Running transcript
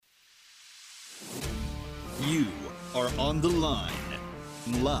You are on the line,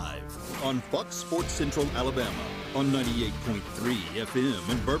 live on Fox Sports Central Alabama on 98.3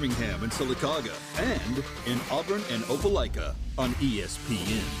 FM in Birmingham and Sylacauga, and in Auburn and Opelika on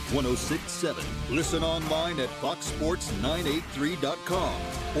ESPN 106.7. Listen online at foxsports983.com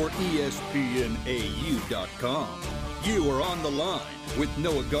or espnau.com. You are on the line with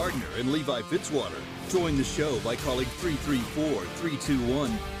Noah Gardner and Levi Fitzwater. Join the show by calling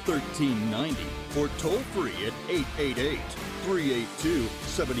 334-321-1390 or toll free at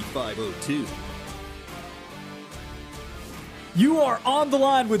 888-382-7502. You are on the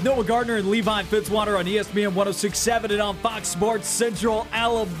line with Noah Gardner and Levi Fitzwater on ESPN 106.7 and on Fox Sports Central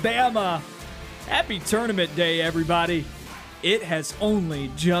Alabama. Happy Tournament Day, everybody. It has only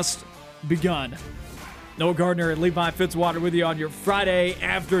just begun. Noah Gardner and Levi Fitzwater with you on your Friday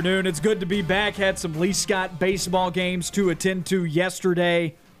afternoon. It's good to be back. Had some Lee Scott baseball games to attend to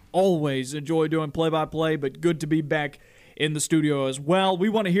yesterday. Always enjoy doing play-by-play, but good to be back in the studio as well. We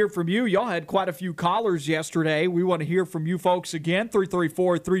want to hear from you. Y'all had quite a few callers yesterday. We want to hear from you folks again,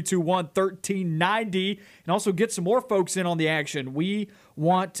 334-321-1390, and also get some more folks in on the action. We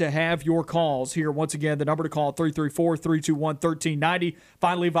want to have your calls here. Once again, the number to call, 334-321-1390.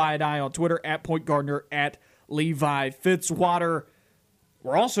 Find Levi and I on Twitter, at Point Gardner, at Levi Fitzwater.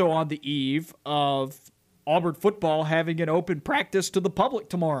 We're also on the eve of Auburn football having an open practice to the public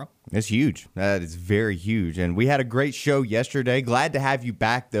tomorrow. It's huge. That is very huge. And we had a great show yesterday. Glad to have you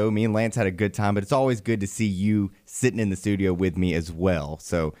back, though. Me and Lance had a good time, but it's always good to see you sitting in the studio with me as well.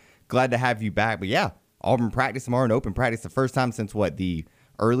 So glad to have you back. But yeah, Auburn practice tomorrow and open practice the first time since the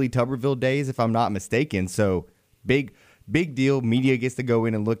early Tuberville days, if I'm not mistaken. So big deal. Media gets to go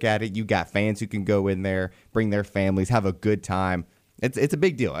in and look at it. You got fans who can go in there, bring their families, have a good time. It's a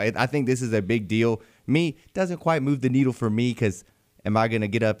big deal. I think this is a big deal. Me, doesn't quite move the needle for me because am I going to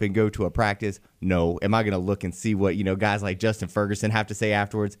get up and go to a practice? No. Am I going to look and see what, guys like Justin Ferguson have to say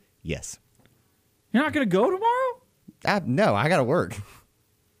afterwards? Yes. You're not going to go tomorrow? No, I got to work.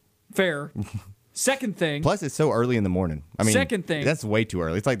 Fair. Second thing. Plus, it's so early in the morning. Second thing. That's way too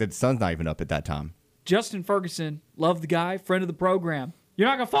early. It's like the sun's not even up at that time. Justin Ferguson, love the guy, friend of the program. You're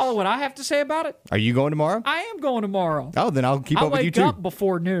not going to follow what I have to say about it? Are you going tomorrow? I am going tomorrow. Oh, then I'll keep up with you too. I'll wake up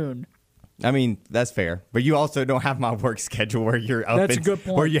before noon. That's fair. But you also don't have my work schedule where you're up. That's a good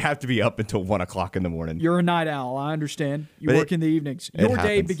point. Where you have to be up until 1 o'clock in the morning. You're a night owl. I understand. You work in the evenings. Your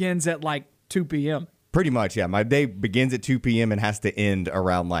day begins at 2 p.m. Pretty much, yeah. My day begins at 2 p.m. and has to end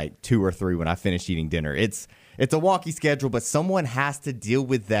around 2 or 3 when I finish eating dinner. It's a wonky schedule, but someone has to deal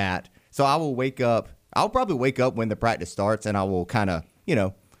with that. So I will wake up. I'll probably wake up when the practice starts, and I will kind of,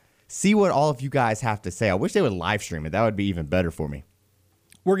 see what all of you guys have to say. I wish they would live stream it. That would be even better for me.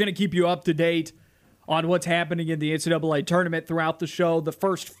 We're going to keep you up to date on what's happening in the NCAA Tournament throughout the show. The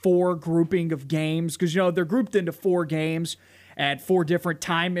first 4 grouping of games, because, they're grouped into 4 games at 4 different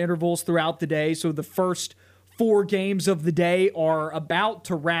time intervals throughout the day. So the first 4 games of the day are about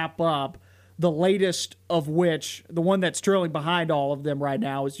to wrap up, the latest of which, the one that's trailing behind all of them right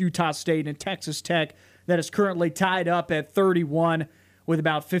now, is Utah State and Texas Tech, that is currently tied up at 31 with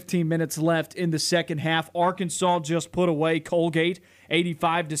about 15 minutes left in the second half. Arkansas just put away Colgate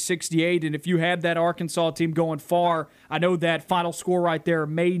 85-68, and if you had that Arkansas team going far, I know that final score right there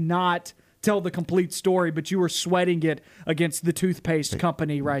may not tell the complete story, but you were sweating it against the toothpaste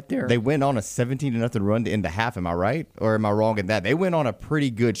company right there. They went on a 17-0 run to end the half. Am I right? Or am I wrong in that? They went on a pretty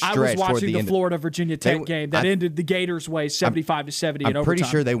good stretch. I was watching the Florida-Virginia Tech game that ended the Gators' way 75-70 in overtime. I'm pretty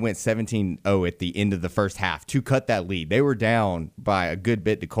sure they went 17-0 at the end of the first half to cut that lead. They were down by a good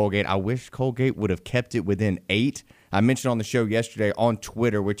bit to Colgate. I wish Colgate would have kept it within 8. I mentioned on the show yesterday on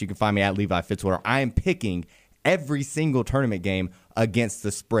Twitter, which you can find me at Levi Fitzwater, I am picking every single tournament game against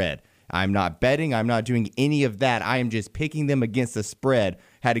the spread. I'm not betting. I'm not doing any of that. I am just picking them against the spread.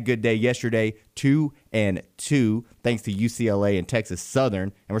 Had a good day yesterday, 2-2, thanks to UCLA and Texas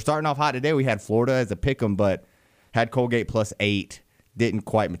Southern. And we're starting off hot today. We had Florida as a pick 'em, but had Colgate +8. Didn't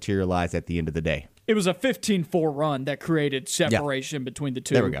quite materialize at the end of the day. It was a 15-4 run that created separation between the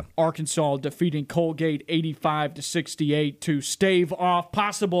two. There we go. Arkansas defeating Colgate 85-68 to stave off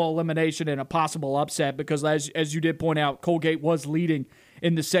possible elimination and a possible upset because, as you did point out, Colgate was leading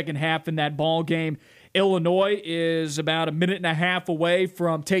in the second half in that ball game. Illinois is about a minute and a half away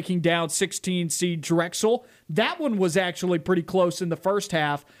from taking down 16-seed Drexel. That one was actually pretty close in the first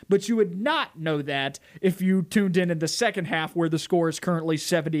half, but you would not know that if you tuned in the second half where the score is currently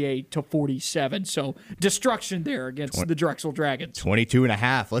 78-47. So destruction there against the Drexel Dragons.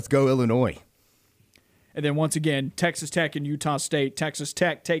 22.5. Let's go, Illinois. And then once again, Texas Tech and Utah State. Texas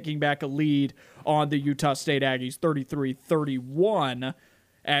Tech taking back a lead on the Utah State Aggies, 33-31.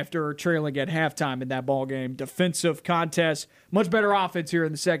 after trailing at halftime in that ball game. Defensive contest, much better offense here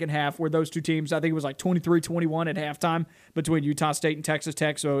in the second half, where those two teams, I think it was like 23-21 at halftime between Utah State and Texas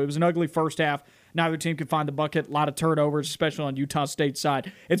Tech. So it was an ugly first half. Neither team could find the bucket. A lot of turnovers, especially on Utah State's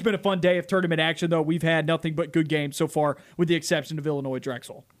side. It's been a fun day of tournament action, though. We've had nothing but good games so far, with the exception of Illinois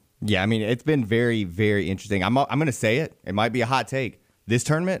Drexel. Yeah, I mean, it's been very, very interesting. I'm going to say it. It might be a hot take. This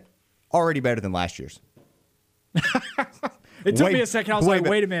tournament, already better than last year's. It took me a second. I was like,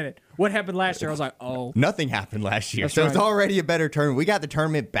 wait a minute. What happened last year? I was like, oh. Nothing happened last year. That's so right. It's already a better tournament. We got the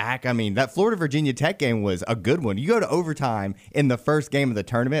tournament back. I mean, that Florida-Virginia Tech game was a good one. You go to overtime in the first game of the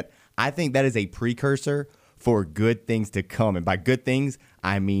tournament, I think that is a precursor for good things to come. And by good things,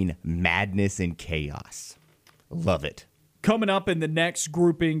 I mean madness and chaos. Love it. Coming up in the next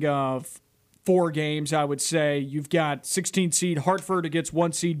grouping of 4 games, I would say, you've got 16-seed Hartford against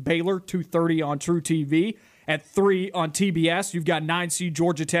 1-seed Baylor, 2:30 on True TV. At 3 on TBS, you've got 9-seed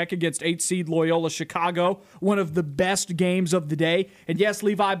Georgia Tech against 8-seed Loyola Chicago, one of the best games of the day. And yes,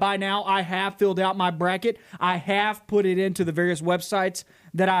 Levi, by now I have filled out my bracket. I have put it into the various websites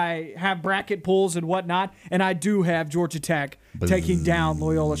that I have bracket pools and whatnot, and I do have Georgia Tech taking down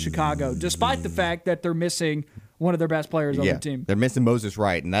Loyola Chicago, despite the fact that they're missing one of their best players on the team. They're missing Moses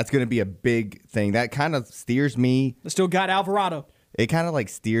Wright, and that's going to be a big thing. That kind of steers me. They still got Alvarado. It kind of like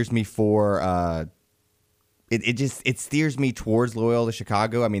steers me for it steers me towards Loyola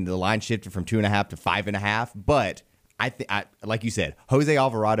Chicago. I mean, the line shifted from 2.5 to 5.5, but I like you said, Jose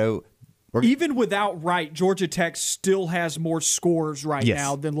Alvarado. Even without Wright, Georgia Tech still has more scores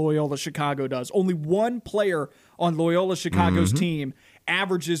now than Loyola Chicago does. Only one player on Loyola Chicago's team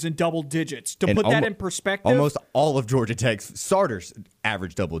averages in double digits. To put that in perspective, almost all of Georgia Tech's starters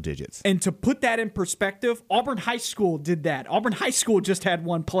average double digits. And to put that in perspective, Auburn High School did that. Auburn High School just had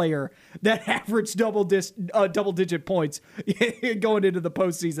one player that averaged double-digit points going into the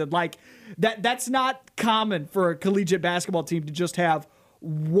postseason. Like that's not common for a collegiate basketball team to just have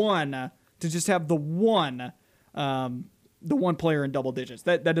one. To just have the one player in double digits.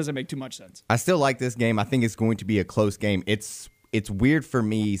 That doesn't make too much sense. I still like this game. I think it's going to be a close game. It's weird for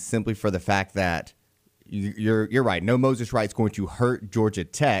me simply for the fact that you're right. No Moses Wright's going to hurt Georgia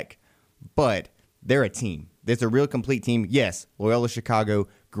Tech, but they're a team. There's a real complete team. Yes, Loyola Chicago,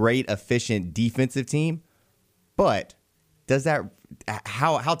 great, efficient defensive team, but does that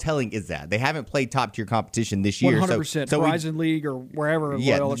how telling is that? They haven't played top tier competition this year. 100%. So Horizon League or wherever.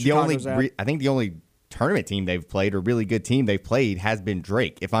 Yeah, Loyola Chicago's I think the only tournament team they've played, or really good team they've played, has been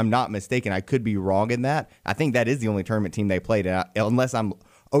Drake. If I'm not mistaken, I could be wrong in that. I think that is the only tournament team they played, unless I'm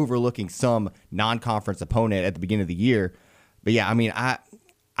overlooking some non-conference opponent at the beginning of the year. But yeah, I mean, I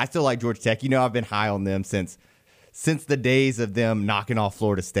still like Georgia Tech. You know, I've been high on them since the days of them knocking off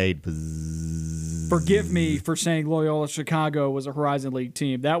Florida State. Forgive me for saying Loyola Chicago was a Horizon League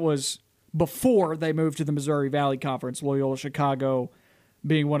team. That was before they moved to the Missouri Valley Conference. Loyola Chicago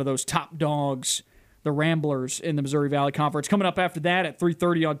being one of those top dogs, the Ramblers in the Missouri Valley Conference. Coming up after that at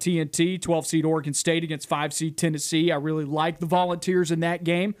 3:30 on TNT, 12-seed Oregon State against 5-seed Tennessee. I really like the Volunteers in that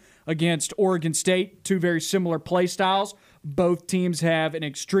game against Oregon State. Two very similar play styles. Both teams have an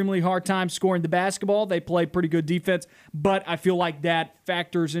extremely hard time scoring the basketball. They play pretty good defense, but I feel like that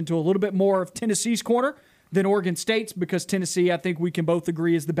factors into a little bit more of Tennessee's corner than Oregon State's, because Tennessee, I think we can both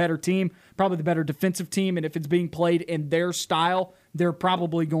agree, is the better team, probably the better defensive team, and if it's being played in their style, they're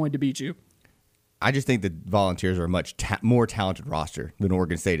probably going to beat you. I just think the Volunteers are a much more talented roster than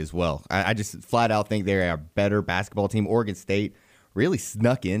Oregon State as well. I just flat out think they're a better basketball team. Oregon State really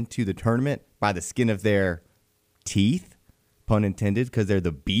snuck into the tournament by the skin of their teeth, pun intended, because they're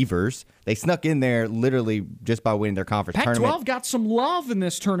the Beavers. They snuck in there literally just by winning their conference tournament. Pac-12 got some love in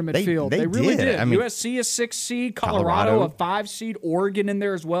this tournament field. They really did. I mean, USC a 6 seed, Colorado a 5 seed, Oregon in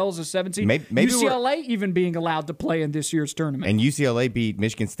there as well as a 7 seed. Maybe UCLA even being allowed to play in this year's tournament. And UCLA beat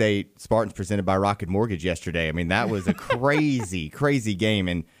Michigan State Spartans presented by Rocket Mortgage yesterday. I mean, that was a crazy, crazy game,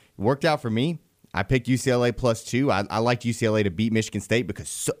 and it worked out for me. I picked UCLA +2. I liked UCLA to beat Michigan State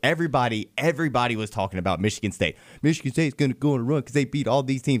because everybody was talking about Michigan State. Michigan State's going to go on a run because they beat all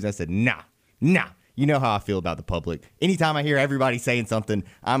these teams. I said, nah. You know how I feel about the public. Anytime I hear everybody saying something,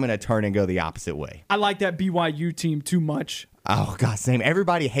 I'm going to turn and go the opposite way. I like that BYU team too much. Oh, God, same.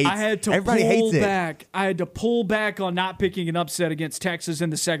 Everybody hates it. Everybody hates it. I had to pull back on not picking an upset against Texas in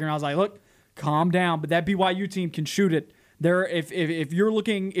the second round. I was like, look, calm down. But that BYU team can shoot it. If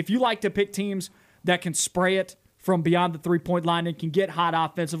you like to pick teams that can spray it from beyond the three-point line and can get hot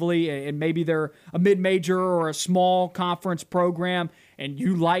offensively, and maybe they're a mid-major or a small conference program, and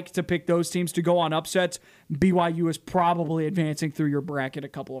you like to pick those teams to go on upsets, BYU is probably advancing through your bracket a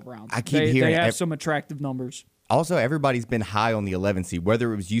couple of rounds. They have some attractive numbers. Also, everybody's been high on the 11 seed,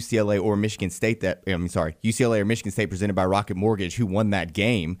 whether it was UCLA or Michigan State UCLA or Michigan State presented by Rocket Mortgage, who won that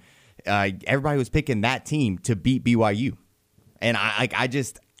game. Everybody was picking that team to beat BYU. And I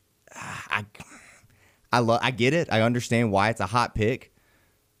get it. I understand why it's a hot pick,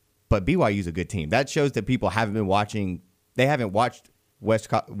 but BYU's a good team. That shows that people haven't been watching. They haven't watched West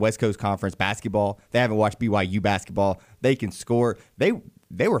Coast Conference basketball. They haven't watched BYU basketball. They can score. They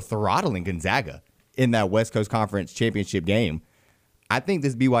were throttling Gonzaga in that West Coast Conference championship game. I think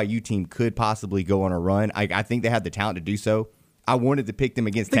this BYU team could possibly go on a run. I think they have the talent to do so. I wanted to pick them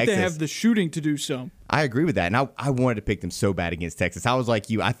against Texas. They have the shooting to do so. I agree with that. And I wanted to pick them so bad against Texas. I was like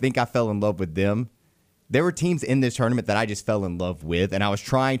you. I think I fell in love with them. There were teams in this tournament that I just fell in love with, and I was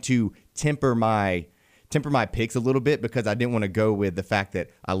trying to temper my picks a little bit because I didn't want to go with the fact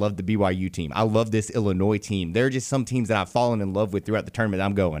that I love the BYU team. I love this Illinois team. There are just some teams that I've fallen in love with throughout the tournament.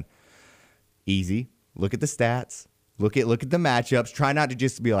 I'm going easy. Look at the stats. Look at the matchups. Try not to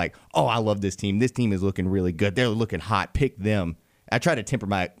just be like, oh, I love this team. This team is looking really good. They're looking hot. Pick them. I try to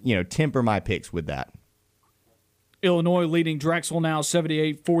temper my picks with that. Illinois leading Drexel now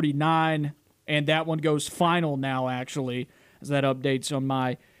 78-49, and that one goes final now, actually, as that updates on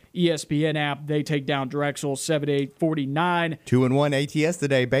my ESPN app. They take down Drexel 78-49. 2-1 ATS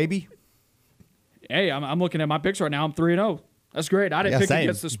today, baby. Hey, I'm looking at my picks right now. I'm 3-0. That's great. I didn't pick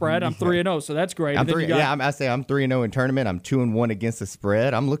against the spread. I'm 3-0, so that's great. I say I'm 3-0 in tournament. I'm 2-1 against the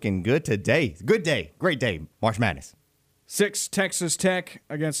spread. I'm looking good today. Good day. Great day. March Madness. 6 Texas Tech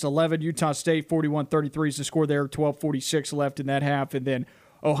against 11 Utah State. 41-33 is the score there. 12:46 left in that half, and then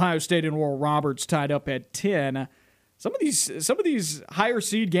Ohio State and Oral Roberts tied up at 10. Some of these higher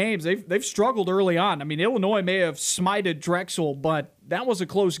seed games, they've struggled early on. I mean, Illinois may have smited Drexel, but that was a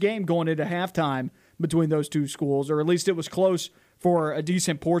close game going into halftime between those two schools, or at least it was close for a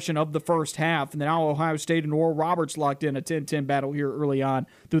decent portion of the first half. And then now Ohio State and Oral Roberts locked in a 10-10 battle here early on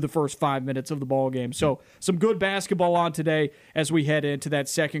through the first 5 minutes of the ball game. So some good basketball on today as we head into that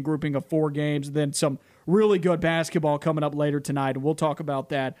second grouping of 4 games. And then some really good basketball coming up later tonight, and we'll talk about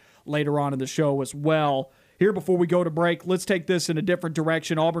that later on in the show as well. Here, before we go to break, let's take this in a different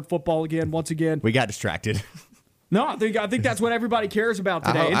direction. Auburn football once again. We got distracted. No, I think that's what everybody cares about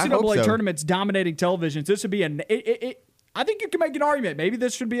today. NCAA tournament's dominating televisions. This would be I think you can make an argument. Maybe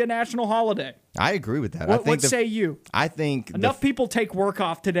this should be a national holiday. I agree with that. What say you? I think enough people take work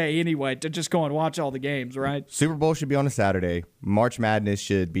off today anyway to just go and watch all the games, right? Super Bowl should be on a Saturday. March Madness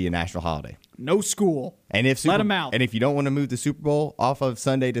should be a national holiday. No school. And let them out. And if you don't want to move the Super Bowl off of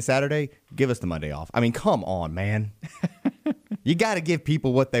Sunday to Saturday, give us the Monday off. I mean, come on, man. You got to give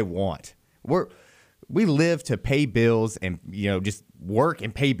people what they want. We live to pay bills and just work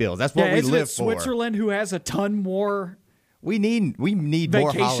and pay bills. That's what we live for. Switzerland, who has a ton more. We need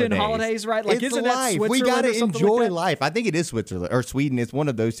vacation more holidays, right? Like, it's isn't life. That Switzerland? We got to enjoy like life. I think it is Switzerland or Sweden. It's one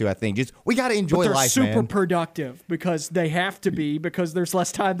of those two. I think we got to enjoy life. They're super productive because they have to be because there's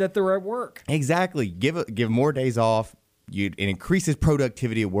less time that they're at work. Exactly. Give more days off. It increases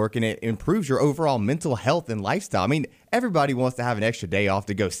productivity at work, and it improves your overall mental health and lifestyle. I mean, everybody wants to have an extra day off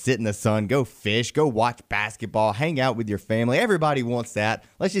to go sit in the sun, go fish, go watch basketball, hang out with your family. Everybody wants that.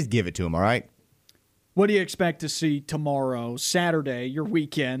 Let's just give it to them, all right? What do you expect to see tomorrow, Saturday, your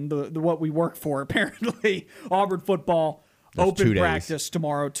weekend, the what we work for, apparently? Auburn football, open practice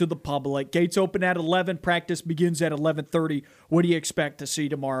tomorrow to the public. Gates open at 11. Practice begins at 11:30. What do you expect to see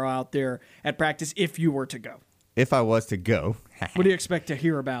tomorrow out there at practice if you were to go? If I was to go. What do you expect to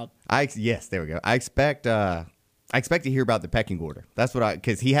hear about? Yes, there we go. I expect to hear about the pecking order. That's what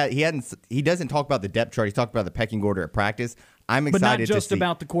because he doesn't talk about the depth chart. He's talked about the pecking order at practice. I'm excited but not just to see.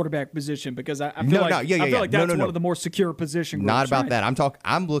 about the quarterback position because I feel like that's one of the more secure position groups. Not about that.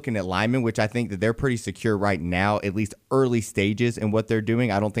 I'm looking at linemen, which I think that they're pretty secure right now, at least early stages in what they're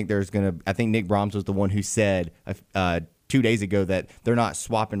doing. I don't think I think Nick Brahms was the one who said 2 days ago that they're not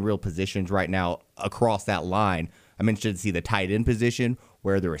swapping real positions right now across that line. I'm interested to see the tight end position,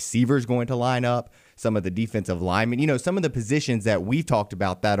 where the receiver is going to line up, some of the defensive linemen, some of the positions that we've talked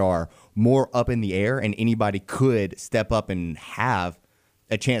about that are more up in the air and anybody could step up and have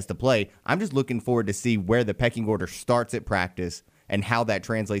a chance to play. I'm just looking forward to see where the pecking order starts at practice and how that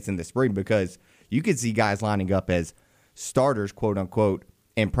translates in the spring, because you could see guys lining up as starters, quote unquote,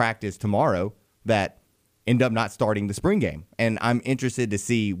 in practice tomorrow that end up not starting the spring game. And I'm interested to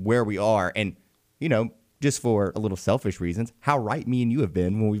see where we are. And, just for a little selfish reasons, how right me and you have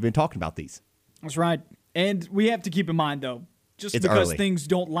been when we've been talking about these. That's right. And we have to keep in mind, though, just it's because early. things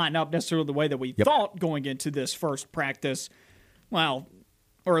don't line up necessarily the way that we thought going into this first practice, well,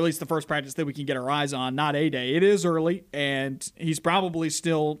 or at least the first practice that we can get our eyes on, not A-Day. It is early, and he's probably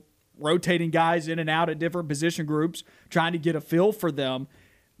still rotating guys in and out at different position groups, trying to get a feel for them.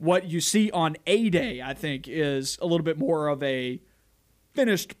 What you see on A-Day, I think, is a little bit more of a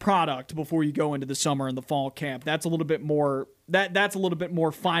finished product before you go into the summer and the fall camp. That's a little bit more that's a little bit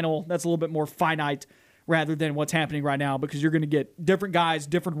more final. That's a little bit more finite rather than what's happening right now, because you're going to get different guys,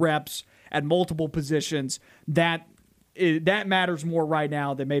 different reps at multiple positions. That matters more right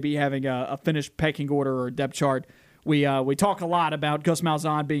now than maybe having a finished pecking order or depth chart. We talk a lot about Gus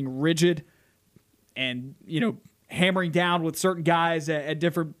Malzahn being rigid and, hammering down with certain guys at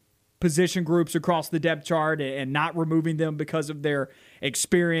different position groups across the depth chart and not removing them because of their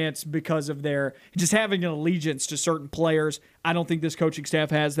experience, because of their just having an allegiance to certain players. I don't think this coaching staff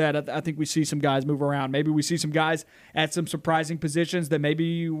has that. I think we see some guys move around. Maybe we see some guys at some surprising positions that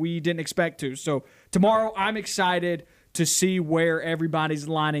maybe we didn't expect to. So tomorrow I'm excited to see where everybody's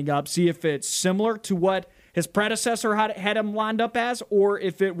lining up, see if it's similar to what his predecessor had him lined up as, or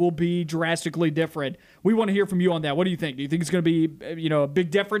if it will be drastically different. We want to hear from you on that. What do you think? Do you think it's going to be a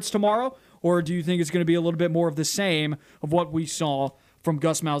big difference tomorrow, or do you think it's going to be a little bit more of the same of what we saw from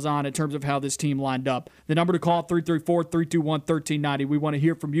Gus Malzahn in terms of how this team lined up? The number to call, 334-321-1390. We want to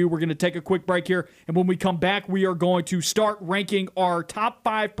hear from you. We're going to take a quick break here, and when we come back, we are going to start ranking our top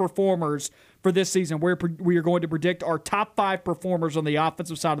 5 performers for this season. We are going to predict our top 5 performers on the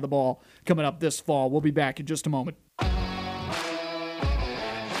offensive side of the ball coming up this fall. We'll be back in just a moment.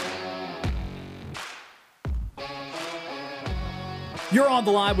 You're on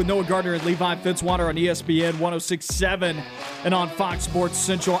the line with Noah Gardner and Levi Fitzwater on ESPN 106.7 and on Fox Sports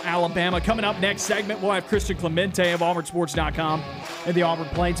Central Alabama. Coming up next segment, we'll have Christian Clemente of AuburnSports.com and the Auburn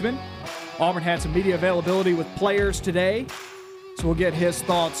Plainsman. Auburn had some media availability with players today, so we'll get his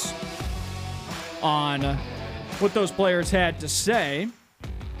thoughts on what those players had to say.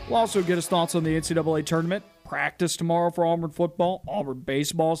 We'll also get his thoughts on the NCAA Tournament. Practice tomorrow for Auburn football. Auburn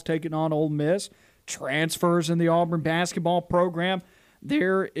baseball's taking on Ole Miss. Transfers in the Auburn basketball program.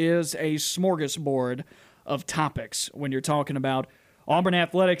 There is a smorgasbord of topics when you're talking about Auburn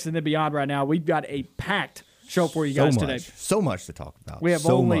athletics and then beyond right now. We've got a packed show for you guys today. So much to talk about. We have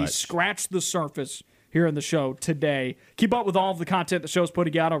only scratched the surface here in the show today. Keep up with all of the content the show's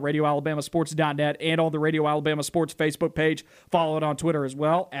putting out on RadioAlabamaSports.net and on the Radio Alabama Sports Facebook page. Follow it on Twitter as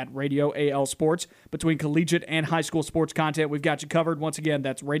well at Radio AL Sports. Between collegiate and high school sports content, we've got you covered. Once again,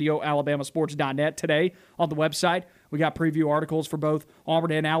 that's RadioAlabamaSports.net. Today on the website, we got preview articles for both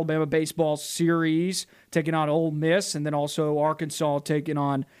Auburn and Alabama baseball series taking on Ole Miss, and then also Arkansas taking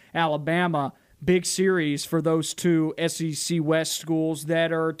on Alabama. Big series for those two SEC West schools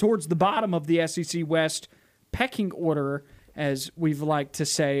that are towards the bottom of the SEC West pecking order, as we've liked to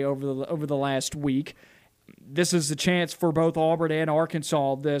say over the last week. This is a chance for both Auburn and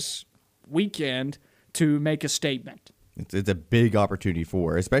Arkansas this weekend to make a statement. It's a big opportunity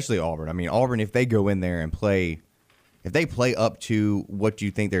for, especially Auburn. I mean, Auburn, if they go in there and play up to what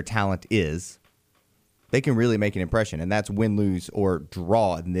you think their talent is, they can really make an impression, and that's win, lose, or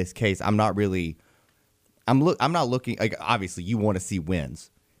draw in this case. I'm not looking, like, obviously you want to see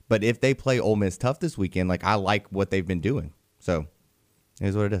wins, but if they play Ole Miss tough this weekend, like, I like what they've been doing. So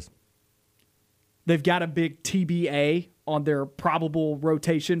here's what it is. They've got a big TBA on their probable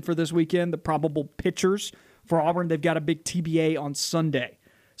rotation for this weekend, the probable pitchers for Auburn. They've got a big TBA on Sunday.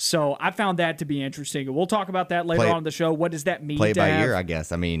 So I found that to be interesting. We'll talk about that later on in the show. What does that mean? Play by ear, I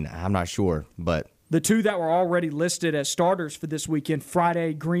guess. I mean, I'm not sure, but the two that were already listed as starters for this weekend,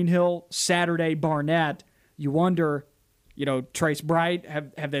 Friday, Greenhill, Saturday, Barnett. You wonder, Trace Bright,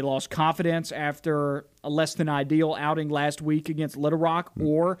 have they lost confidence after a less than ideal outing last week against Little Rock?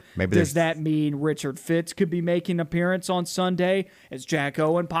 Or does that mean Richard Fitz could be making an appearance on Sunday? Is Jack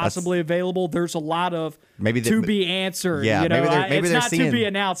Owen possibly available? There's a lot of to be answered. Yeah, maybe it's not to be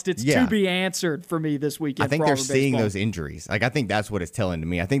announced. It's to be answered for me this weekend. I think they're seeing those injuries. Like, I think that's what it's telling to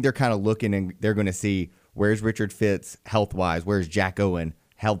me. I think they're kind of looking and they're going to see where's Richard Fitz health-wise, where's Jack Owen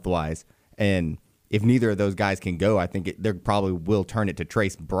health-wise, and if neither of those guys can go, I think they probably will turn it to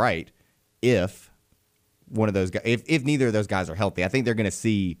Trace Bright if one of those guys, if neither of those guys are healthy. I think they're going to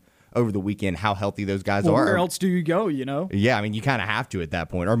see over the weekend how healthy those guys are. Where else do you go, Yeah, I mean, you kind of have to at that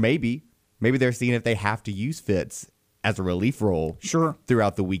point. Or maybe they're seeing if they have to use Fitz as a relief role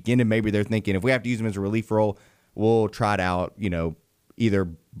throughout the weekend, and maybe they're thinking if we have to use him as a relief role, we'll try it out, either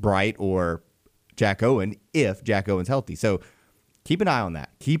Bright or Jack Owen if Jack Owen's healthy. So keep an eye on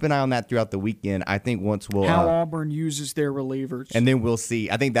that. Keep an eye on that throughout the weekend. I think once we'll how Auburn uses their relievers, and then we'll see.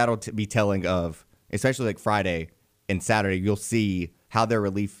 I think that'll be telling of, especially like Friday and Saturday. You'll see how their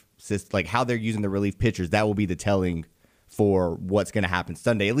relief like how they're using the relief pitchers. That will be the telling for what's going to happen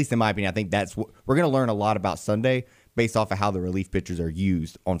Sunday. At least in my opinion, I think that's what we're going to learn a lot about Sunday based off of how the relief pitchers are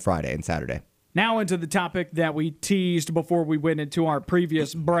used on Friday and Saturday. Now into the topic that we teased before we went into our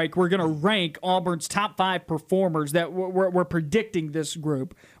previous break. We're going to rank Auburn's top 5 performers that we're predicting this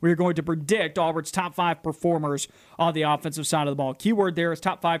group. We're going to predict Auburn's top 5 performers on the offensive side of the ball. Keyword there is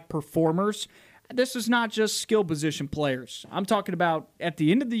top 5 performers. This is not just skill position players. I'm talking about at the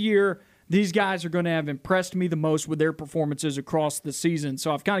end of the year, these guys are going to have impressed me the most with their performances across the season.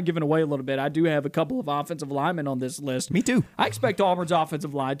 So I've kind of given away a little bit. I do have a couple of offensive linemen on this list. Me too. I expect Auburn's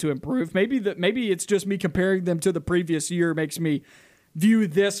offensive line to improve. Maybe it's just me comparing them to the previous year makes me view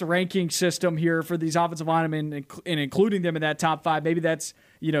this ranking system here for these offensive linemen and including them in that top 5. Maybe that's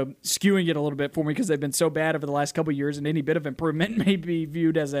skewing it a little bit for me because they've been so bad over the last couple of years, and any bit of improvement may be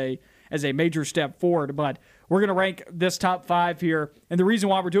viewed as a major step forward. But we're going to rank this top 5 here. And the reason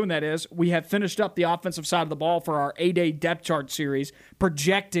why we're doing that is we have finished up the offensive side of the ball for our 8-day depth chart series,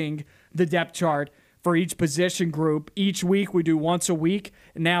 projecting the depth chart for each position group. Each week we do once a week.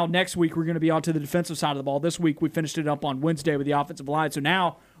 And now next week we're going to be on to the defensive side of the ball. This week we finished it up on Wednesday with the offensive line. So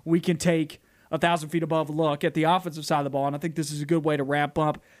now we can take 1,000 feet above look at the offensive side of the ball. And I think this is a good way to wrap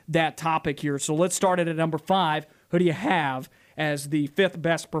up that topic here. So let's start it at number 5. Who do you have as the 5th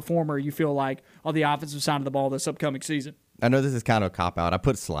best performer you feel like on the offensive side of the ball this upcoming season? I know this is kind of a cop-out. I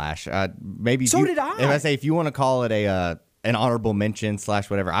put Slash. Maybe so did I. If you want to call it an honorable mention /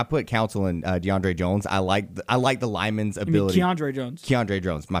 whatever, I put Council and DeAndre Jones. I like the lineman's ability. Keandre Jones. Keandre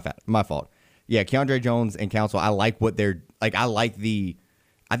Jones. My fault. Yeah, Keandre Jones and Council. I like what they're like.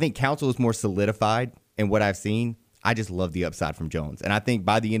 I think Council is more solidified in what I've seen. I just love the upside from Jones, and I think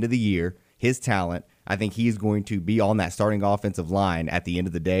by the end of the year, his talent, I think he's going to be on that starting offensive line at the end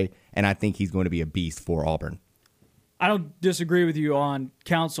of the day, and I think he's going to be a beast for Auburn. I don't disagree with you on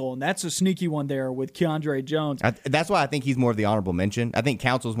Council, and that's a sneaky one there with Keandre Jones. That's why I think he's more of the honorable mention. I think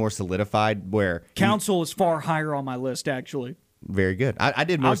Council's more solidified where Council is far higher on my list, actually. Very good. I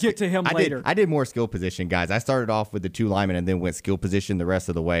did more. I'll get to him later. I did more skill position, guys. I started off with the 2 linemen and then went skill position the rest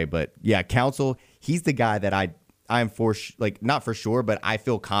of the way. But yeah, Council, he's the guy that I'm not for sure, but I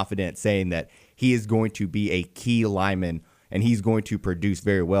feel confident saying that he is going to be a key lineman and he's going to produce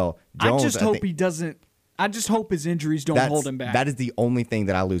very well. Jones, I just hope his injuries don't hold him back. That is the only thing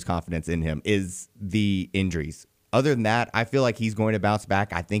that I lose confidence in him is the injuries. Other than that, I feel like he's going to bounce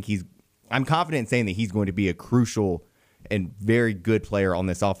back. I'm confident in saying that he's going to be a crucial and very good player on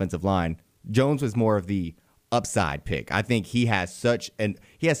this offensive line. Jones was more of the upside pick. I think he has such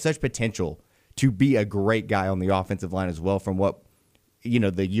potential to be a great guy on the offensive line as well from what,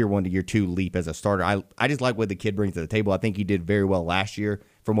 the year 1 to year 2 leap as a starter. I just like what the kid brings to the table. I think he did very well last year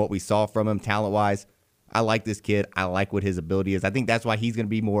from what we saw from him talent-wise. I like this kid. I like what his ability is. I think that's why he's going to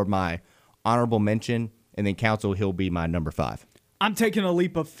be more of my honorable mention, and then Council, he'll be my number 5. I'm taking a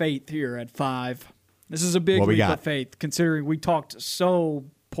leap of faith here at 5. This is a big leap of faith, considering we talked so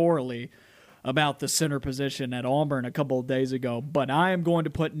poorly about the center position at Auburn a couple of days ago. But I am going to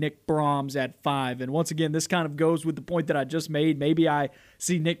put Nick Brahms at 5. And once again, this kind of goes with the point that I just made. Maybe I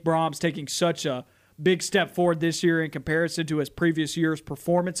see Nick Brahms taking such a big step forward this year in comparison to his previous year's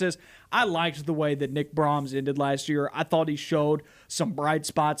performances. I liked the way that Nick Brahms ended last year. I thought he showed some bright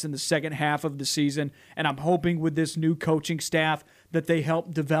spots in the second half of the season, and I'm hoping with this new coaching staff that they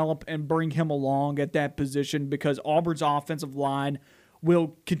help develop and bring him along at that position, because Auburn's offensive line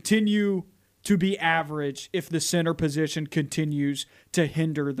will continue to be average if the center position continues to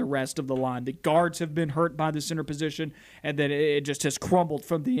hinder the rest of the line. The guards have been hurt by the center position, and then it just has crumbled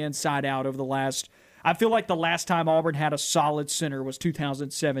from the inside out over the last – I feel like the last time Auburn had a solid center was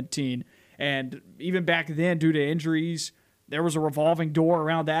 2017, and even back then, due to injuries, there was a revolving door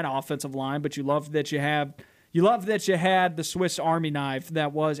around that offensive line, but you love that you had the Swiss Army knife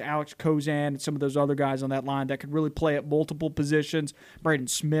that was Alex Kozan and some of those other guys on that line that could really play at multiple positions. Braden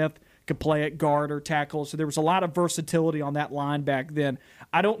Smith could play at guard or tackle, so there was a lot of versatility on that line back then.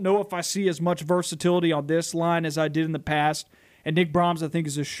 I don't know if I see as much versatility on this line as I did in the past, and Nick Brahms, I think,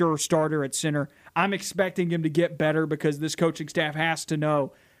 is a sure starter at center. I'm expecting him to get better because this coaching staff has to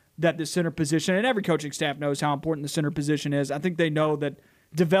know that the center position, and every coaching staff knows how important the center position is. I think they know that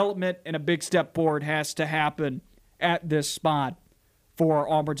development and a big step forward has to happen at this spot for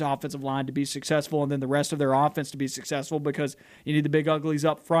Auburn's offensive line to be successful, and then the rest of their offense to be successful, because you need the big uglies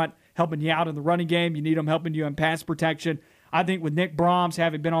up front helping you out in the running game. You need them helping you in pass protection. I think with Nick Brahms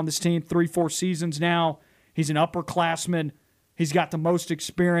having been on this team 3-4 seasons now, he's an upperclassman. He's got the most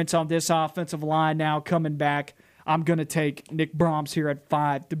experience on this offensive line now coming back. I'm going to take Nick Brahms here at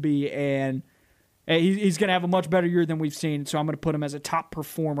 5 to be he's going to have a much better year than we've seen, so I'm going to put him as a top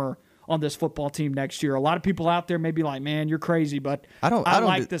performer on this football team next year. A lot of people out there may be like, man, you're crazy, but I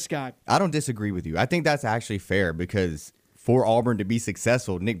like this guy. I don't disagree with you. I think that's actually fair because for Auburn to be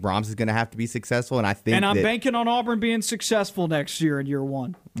successful, Nick Brahms is going to have to be successful, and I'm banking on Auburn being successful next year in year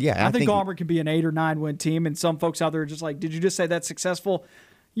one. Yeah, I think Auburn can be an 8 or 9 win team, and some folks out there are just like, did you just say that's successful?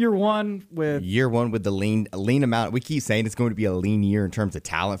 Year one with the lean amount. We keep saying it's going to be a lean year in terms of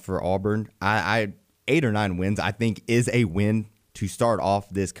talent for Auburn. I 8 or 9 wins, I think, is a win to start off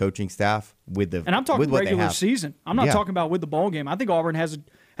this coaching staff with the. And I'm talking regular season. I'm not talking about with the bowl game. I think Auburn has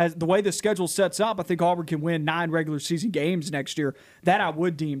the way the schedule sets up. I think Auburn can win 9 regular season games next year. That I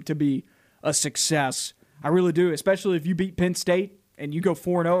would deem to be a success. I really do, especially if you beat Penn State and you go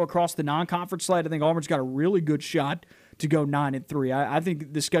 4-0 across the non-conference slate. I think Auburn's got a really good shot to go 9-3. I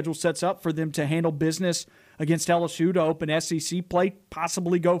think the schedule sets up for them to handle business against LSU, to open SEC play,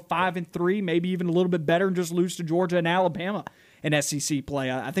 possibly go 5-3, maybe even a little bit better, and just lose to Georgia and Alabama in SEC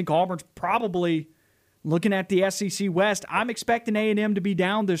play. I think Auburn's probably looking at the SEC West. I'm expecting A&M to be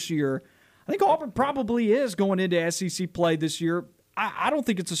down this year. I think Auburn probably is going into SEC play this year. I don't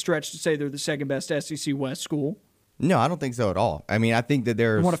think it's a stretch to say they're the second best SEC West school. No, I don't think so at all. I mean, I think that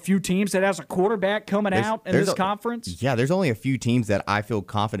there's one of few teams that has a quarterback coming out in this conference. Yeah, there's only a few teams that I feel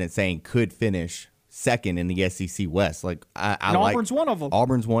confident saying could finish second in the SEC West. Like Auburn's one of them.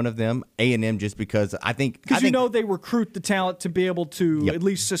 Auburn's one of them. A&M just because I think they recruit the talent to be able to at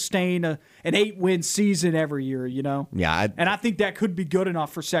least sustain an 8-win season every year. Yeah, and I think that could be good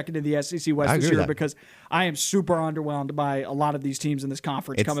enough for second in the SEC West this year because I am super underwhelmed by a lot of these teams in this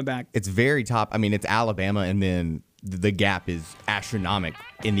conference coming back. It's very top. I mean, it's Alabama, and then the gap is astronomical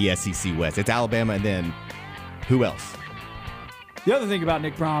in the SEC West. It's Alabama, and then who else? The other thing about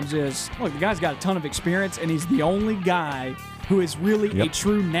Nick Brahms is, look, the guy's got a ton of experience, and he's the only guy who is really a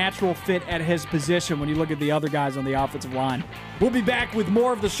true natural fit at his position when you look at the other guys on the offensive line. We'll be back with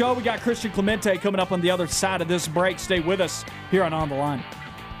more of the show. We got Christian Clemente coming up on the other side of this break. Stay with us here on the Line.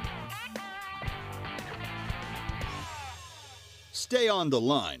 Stay on the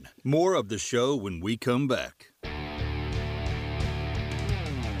line. More of the show when we come back.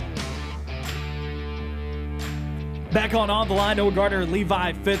 Back on the Line, Noah Gardner and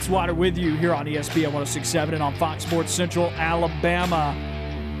Levi Fitzwater with you here on ESPN 106.7 and on Fox Sports Central Alabama.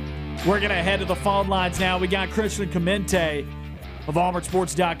 We're going to head to the phone lines now. We got Christian Clemente of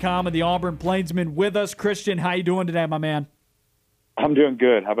AuburnSports.com and the Auburn Plainsman with us. Christian, how you doing today, my man? I'm doing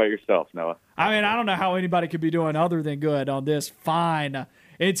good. How about yourself, Noah? I mean, I don't know how anybody could be doing other than good on this fine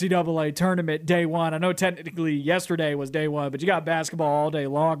NCAA Tournament day one. I know technically yesterday was day one, but you got basketball all day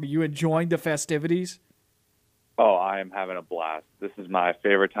long. Are you enjoying the festivities? Oh, I am having a blast. This is my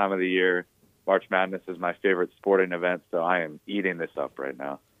favorite time of the year. March Madness is my favorite sporting event, so I am eating this up right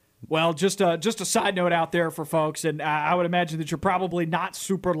now. Well, just a side note out there for folks, and I would imagine that you're probably not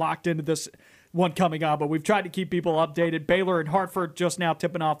super locked into this one coming up, but we've tried to keep people updated. Baylor and Hartford just now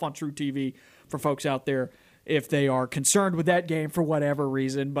tipping off on True TV for folks out there if they are concerned with that game for whatever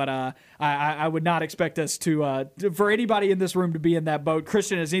reason. But I would not expect us to for anybody in this room to be in that boat.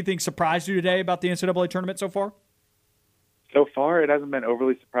 Christian, has anything surprised you today about the NCAA tournament so far? So far, it hasn't been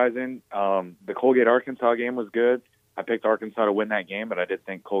overly surprising. The Colgate-Arkansas game was good. I picked Arkansas to win that game, but I did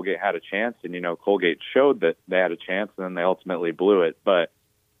think Colgate had a chance. And, Colgate showed that they had a chance, and then they ultimately blew it. But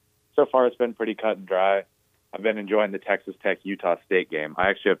so far, it's been pretty cut and dry. I've been enjoying the Texas Tech-Utah State game. I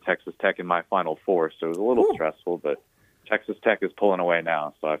actually have Texas Tech in my Final Four, so it was a little stressful, but Texas Tech is pulling away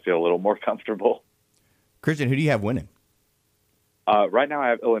now, so I feel a little more comfortable. Christian, who do you have winning? Right now I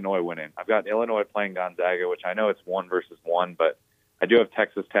have Illinois winning. I've got Illinois playing Gonzaga, which I know it's 1-1, but I do have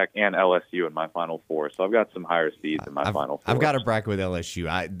Texas Tech and LSU in my Final Four, so I've got some higher seeds in my Final Four. I've got a bracket with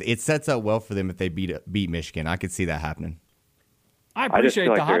LSU. It sets up well for them if they beat Michigan. I could see that happening. I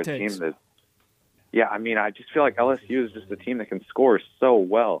appreciate the hot takes. I just feel like LSU is just a team that can score so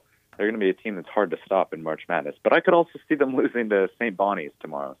well. They're going to be a team that's hard to stop in March Madness. But I could also see them losing to St. Bonnie's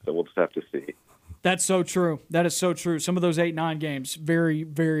tomorrow, so we'll just have to see. That's so true. That is so true. Some of those 8-9 games, very,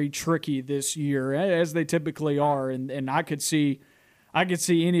 very tricky this year, as they typically are. And I could see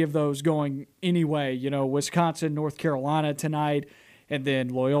any of those going anyway. Wisconsin, North Carolina tonight, and then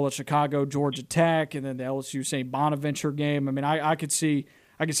Loyola Chicago, Georgia Tech, and then the LSU St. Bonaventure game. I mean, I could see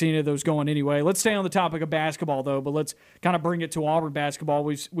any of those going anyway. Let's stay on the topic of basketball, though, but let's kind of bring it to Auburn basketball.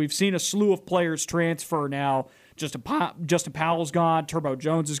 We've seen a slew of players transfer now. Justin Powell's gone. Turbo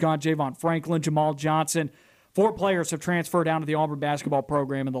Jones is gone. Javon Franklin, Jamal Johnson. 4 players have transferred down to the Auburn basketball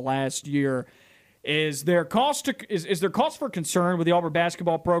program in the last year. Is there cause for concern with the Auburn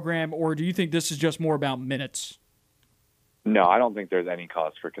basketball program, or do you think this is just more about minutes? No, I don't think there's any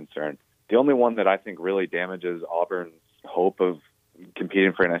cause for concern. The only one that I think really damages Auburn's hope of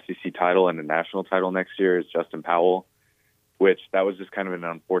competing for an SEC title and a national title next year is Justin Powell, which that was just kind of an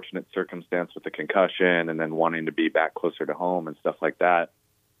unfortunate circumstance with the concussion and then wanting to be back closer to home and stuff like that.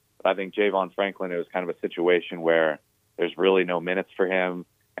 But I think Javon Franklin, it was kind of a situation where there's really no minutes for him.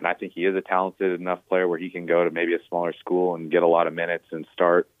 And I think he is a talented enough player where he can go to maybe a smaller school and get a lot of minutes and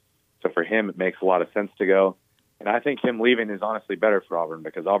start. So for him, it makes a lot of sense to go. And I think him leaving is honestly better for Auburn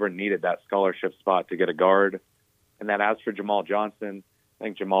because Auburn needed that scholarship spot to get a guard. And then as for Jamal Johnson, I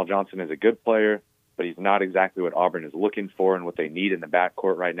think Jamal Johnson is a good player, but he's not exactly what Auburn is looking for and what they need in the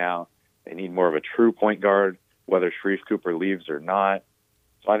backcourt right now. They need more of a true point guard, whether Sharif Cooper leaves or not.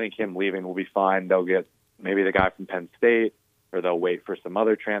 So I think him leaving will be fine. They'll get maybe the guy from Penn State, or they'll wait for some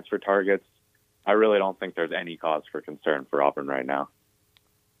other transfer targets. I really don't think there's any cause for concern for Auburn right now.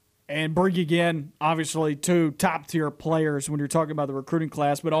 And bringing in, obviously, two top-tier players when you're talking about the recruiting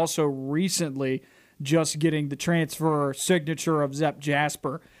class, but also recently just getting the transfer signature of Zep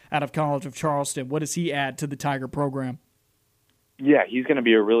Jasper out of College of Charleston. What does he add to the Tiger program? Yeah, he's going to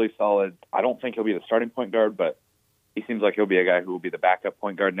be a really solid – I don't think he'll be the starting point guard, but he seems like he'll be a guy who will be the backup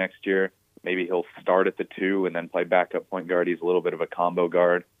point guard next year. Maybe he'll start at the 2 and then play backup point guard. He's a little bit of a combo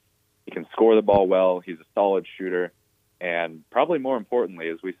guard. He can score the ball well. He's a solid shooter. And probably more importantly,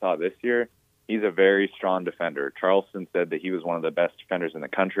 as we saw this year, he's a very strong defender. Charleston said that he was one of the best defenders in the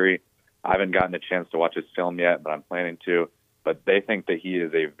country. I haven't gotten a chance to watch his film yet, but I'm planning to. But they think that he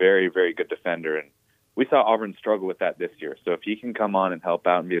is a very, very good defender. And we saw Auburn struggle with that this year. So if he can come on and help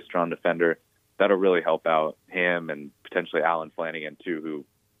out and be a strong defender, that'll really help out him and potentially Alan Flanagan too, who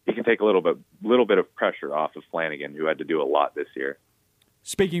he can take a little bit of pressure off of Flanagan, who had to do a lot this year.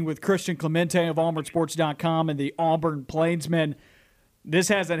 Speaking with Christian Clemente of AuburnSports.com and the Auburn Plainsman, this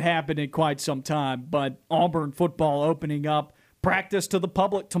hasn't happened in quite some time, but Auburn football opening up. Practice to the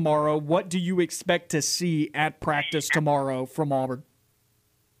public tomorrow. What do you expect to see at practice tomorrow from Auburn?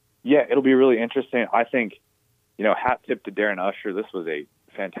 Yeah, it'll be really interesting. I think, hat tip to Darren Usher. This was a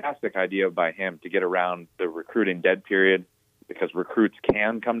fantastic idea by him to get around the recruiting dead period because recruits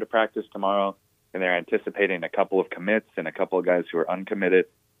can come to practice tomorrow, and they're anticipating a couple of commits and a couple of guys who are uncommitted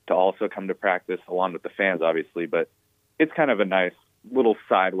to also come to practice, along with the fans, obviously. But it's kind of a nice little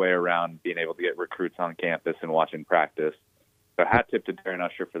side way around being able to get recruits on campus and watching practice. So hat tip to Darren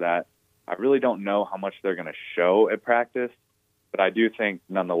Usher for that. I really don't know how much they're going to show at practice, but I do think,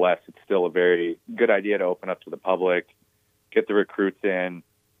 nonetheless, it's still a very good idea to open up to the public, get the recruits in.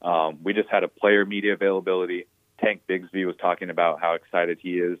 We just had a player media availability. Tank Bigsby was talking about how excited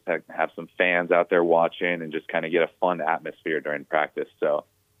he is to have some fans out there watching and just kind of get a fun atmosphere during practice. So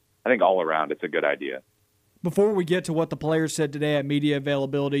I think all around it's a good idea. Before we get to what the players said today at media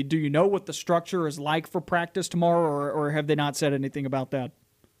availability, do you know what the structure is like for practice tomorrow, or have they not said anything about that?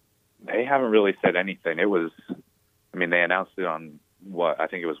 They haven't really said anything. They announced it on I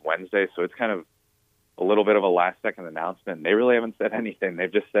think it was Wednesday, so it's kind of a little bit of a last-second announcement. They really haven't said anything.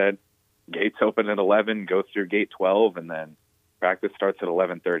 They've just said gates open at 11, go through gate 12, and then practice starts at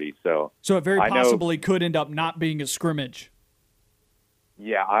 11:30. So it very possibly could end up not being a scrimmage.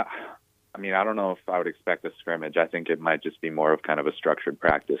 Yeah, I don't know if I would expect a scrimmage. I think it might just be more of kind of a structured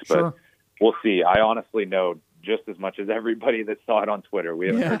practice, but Sure. We'll see. I honestly know just as much as everybody that saw it on Twitter. We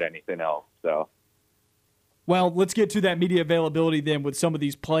haven't heard anything else. So, well, let's get to that media availability then with some of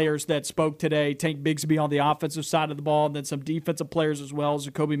these players that spoke today. Tank Bigsby on the offensive side of the ball, and then some defensive players as well.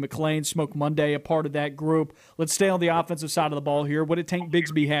 Jacoby McLean, Smoke Monday, a part of that group. Let's stay on the offensive side of the ball here. What did Tank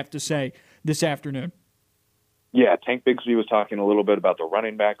Bigsby have to say this afternoon? Yeah, Tank Bigsby was talking a little bit about the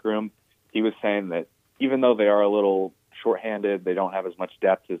running back room. He was saying that even though they are a little shorthanded, they don't have as much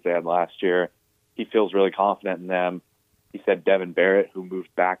depth as they had last year. He feels really confident in them. He said Devin Barrett, who moved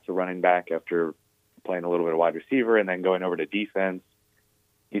back to running back after playing a little bit of wide receiver and then going over to defense,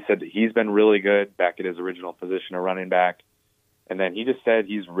 he said that he's been really good back at his original position of running back. And then he just said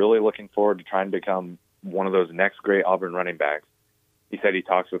he's really looking forward to trying to become one of those next great Auburn running backs. He said he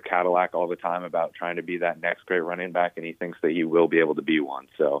talks with Cadillac all the time about trying to be that next great running back, and he thinks that he will be able to be one.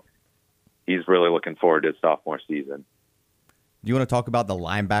 So he's really looking forward to his sophomore season. Do you want to talk about the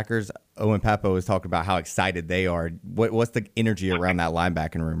linebackers? Owen Papo was talking about how excited they are. What's the energy around that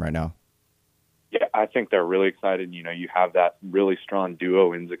linebacking room right now? Yeah, I think they're really excited. You have that really strong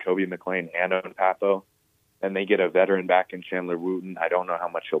duo in Jacoby McLean and Owen Papo, and they get a veteran back in Chandler Wooten. I don't know how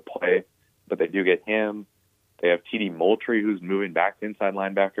much he'll play, but they do get him. They have T.D. Moultrie, who's moving back to inside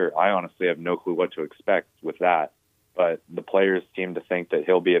linebacker. I honestly have no clue what to expect with that, but the players seem to think that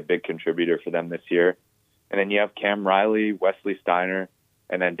he'll be a big contributor for them this year. And then you have Cam Riley, Wesley Steiner,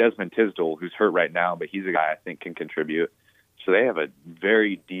 and then Desmond Tisdale, who's hurt right now, but he's a guy I think can contribute. So they have a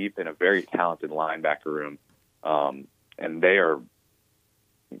very deep and a very talented linebacker room, and they are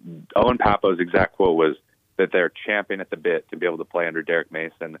Owen Papo's exact quote was that they're champing at the bit to be able to play under Derek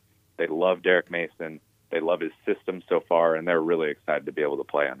Mason. They love Derek Mason. They love his system so far, and they're really excited to be able to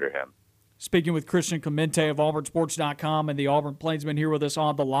play under him. Speaking with Christian Clemente of AuburnSports.com and the Auburn Plainsman here with us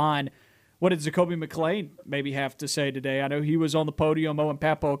on the line, what did Zakoby McClain maybe have to say today? I know he was on the podium, Owen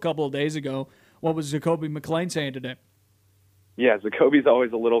Papo, a couple of days ago. What was Zakoby McClain saying today? Yeah, Zakoby's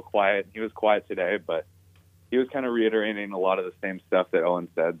always a little quiet. He was quiet today, but he was kind of reiterating a lot of the same stuff that Owen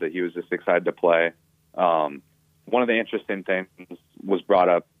said, that he was just excited to play. One of the interesting things was brought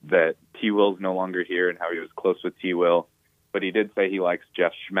up that T. Will's no longer here and how he was close with T. Will, but he did say he likes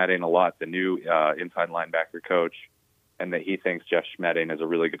Jeff Schmedding a lot, the new inside linebacker coach, and that he thinks Jeff Schmedding is a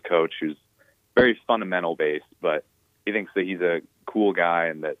really good coach who's very fundamental based, but he thinks that he's a cool guy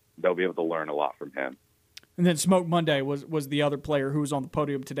and that they'll be able to learn a lot from him. And then Smoke Monday was the other player who was on the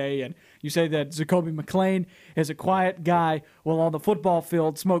podium today. And you say that Zakoby McClain is a quiet guy. Well, on the football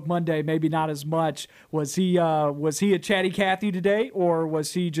field, Smoke Monday maybe not as much. Was he a chatty Cathy today, or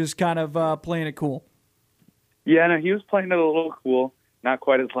was he just kind of playing it cool? Yeah, no, he was playing it a little cool. Not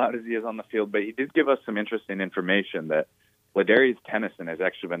quite as loud as he is on the field, but he did give us some interesting information that Ladarius Tennyson has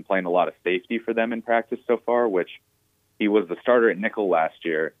actually been playing a lot of safety for them in practice so far, which he was the starter at nickel last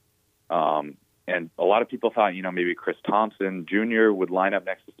year. And a lot of people thought, maybe Chris Thompson Jr. would line up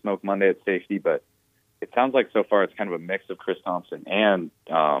next to Smoke Monday at safety, but it sounds like so far it's kind of a mix of Chris Thompson and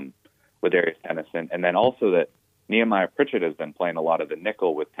Ladarius Tennyson. And then also that Nehemiah Pritchett has been playing a lot of the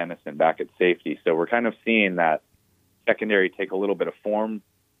nickel with Tennyson back at safety. So we're kind of seeing that secondary take a little bit of form.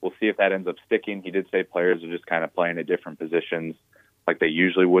 We'll see if that ends up sticking. He did say players are just kind of playing at different positions like they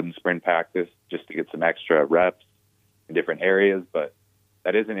usually would in spring practice just to get some extra reps in different areas. But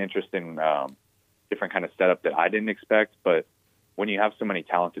that is an interesting different kind of setup that I didn't expect. But when you have so many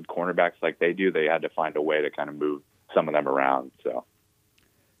talented cornerbacks like they do, they had to find a way to kind of move some of them around. So,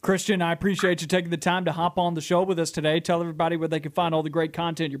 Christian, I appreciate you taking the time to hop on the show with us today. Tell everybody where they can find all the great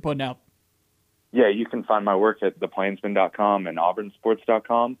content you're putting out. Yeah, you can find my work at theplainsman.com and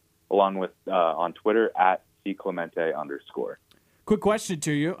auburnsports.com, along with on Twitter at @CClemente_. Quick question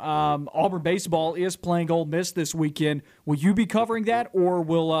to you. Auburn baseball is playing Ole Miss this weekend. Will you be covering that, or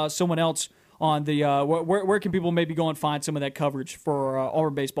will someone else on the where can people maybe go and find some of that coverage for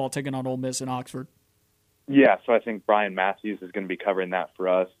Auburn baseball taking on Ole Miss in Oxford? Yeah, so I think Brian Matthews is going to be covering that for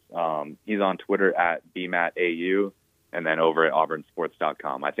us. He's on Twitter at BMattAU, and then over at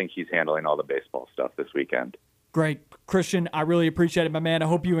auburnsports.com. I think he's handling all the baseball stuff this weekend. Great. Christian, I really appreciate it, my man. I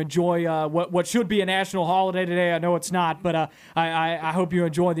hope you enjoy what should be a national holiday today. I know it's not, but I hope you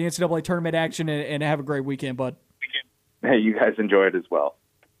enjoy the NCAA tournament action and have a great weekend, bud. Hey, you guys enjoy it as well.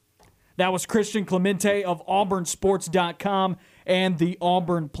 That was Christian Clemente of AuburnSports.com and the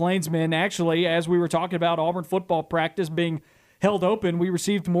Auburn Plainsman. Actually, as we were talking about Auburn football practice being held open, we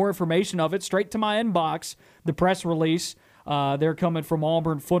received more information of it straight to my inbox, the press release. They're coming from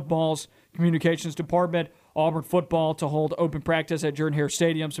Auburn football's communications department. Auburn football to hold open practice at Jordan-Hare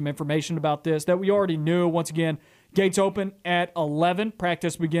Stadium. Some information about this that we already knew. Once again, gates open at 11.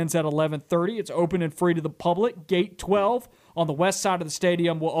 Practice begins at 11:30. It's open and free to the public. Gate 12 on the west side of the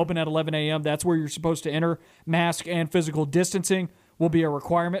stadium will open at 11 a.m. That's where you're supposed to enter. Mask and physical distancing will be a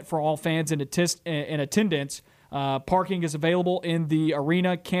requirement for all fans in attendance. Parking is available in the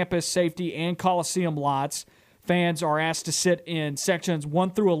arena, campus, safety, and Coliseum lots. Fans are asked to sit in sections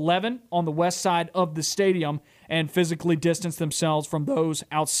 1 through 11 on the west side of the stadium and physically distance themselves from those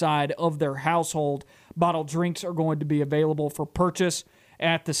outside of their household. Bottled drinks are going to be available for purchase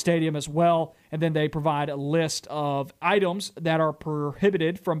at the stadium as well. And then they provide a list of items that are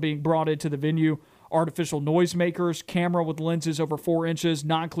prohibited from being brought into the venue. Artificial noisemakers, camera with lenses over 4 inches,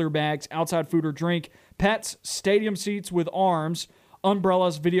 non-clear bags, outside food or drink, pets, stadium seats with arms,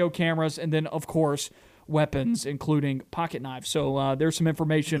 umbrellas, video cameras, and then, of course, weapons, including pocket knives. So there's some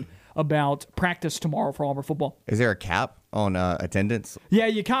information about practice tomorrow for Auburn football. Is there a cap on attendance? Yeah,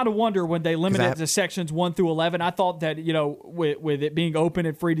 you kind of wonder when they limit it to sections 1 through 11. I thought that, with it being open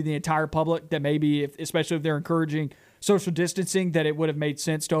and free to the entire public, that maybe, especially if they're encouraging social distancing, that it would have made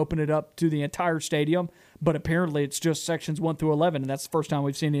sense to open it up to the entire stadium. But apparently it's just sections 1 through 11, and that's the first time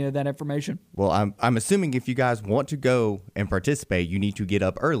we've seen any of that information. Well, I'm assuming if you guys want to go and participate, you need to get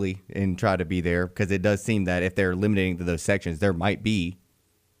up early and try to be there, because it does seem that if they're limiting to those sections, they might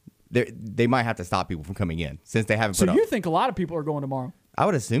have to stop people from coming in since they haven't put up. So you think a lot of people are going tomorrow? I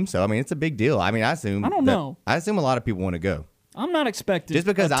would assume so. I mean, it's a big deal. I don't know. I assume a lot of people want to go. I'm not expecting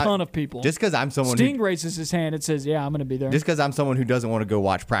a ton of people. Just because I'm someone Sting raises his hand and says, yeah, I'm going to be there. Just because I'm someone who doesn't want to go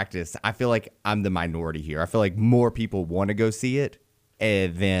watch practice, I feel like I'm the minority here. I feel like more people want to go see it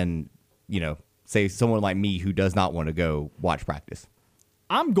than, say, someone like me who does not want to go watch practice.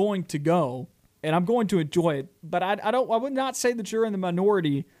 I'm going to go, and I'm going to enjoy it. But I would not say that you're in the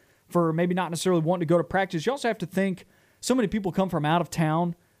minority for maybe not necessarily wanting to go to practice. You also have to think so many people come from out of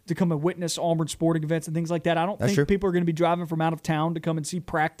town to come and witness Auburn sporting events and things like that. I don't think people are going to be driving from out of town to come and see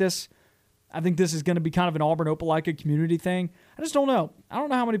practice. I think this is going to be kind of an Auburn Opelika community thing. I just don't know. I don't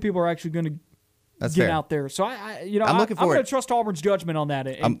know how many people are actually going to get out there. So I'm going to trust Auburn's judgment on that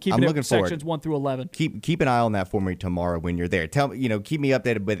and keep it in sections 1 through 11. Keep an eye on that for me tomorrow when you're there. Tell me, keep me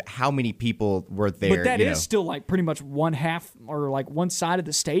updated with how many people were there. But that is still like pretty much one half or like one side of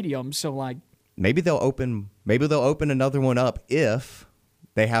the stadium. So like maybe they'll open another one up if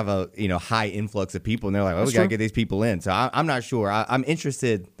they have a high influx of people and they're like, we got to get these people in. So I'm not sure. I'm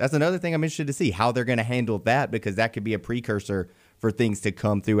interested. That's another thing I'm interested to see how they're going to handle that, because that could be a precursor for things to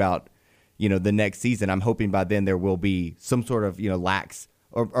come throughout the next season. I'm hoping by then there will be some sort of lax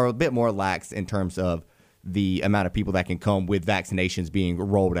or a bit more lax in terms of the amount of people that can come with vaccinations being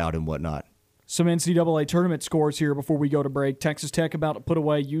rolled out and whatnot. Some NCAA tournament scores here before we go to break. Texas Tech about to put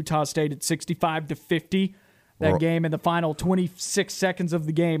away Utah State at 65-50. That game in the final 26 seconds of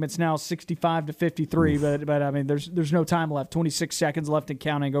the game, it's now 65-53. But I mean, there's no time left. 26 seconds left and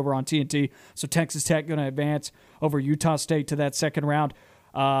counting over on TNT. So Texas Tech going to advance over Utah State to that second round.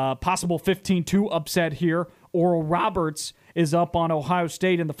 Possible 15-2 upset here. Oral Roberts is up on Ohio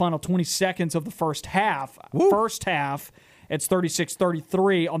State in the final 20 seconds of the first half. First half, it's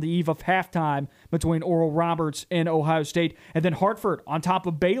 36-33 on the eve of halftime between Oral Roberts and Ohio State. And then Hartford on top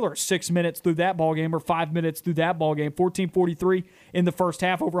of Baylor 6 minutes through that ballgame, or 5 minutes through that ballgame. 14-43 in the first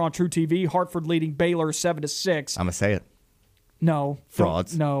half over on True TV. Hartford leading Baylor 7-6. I'm going to say it. No.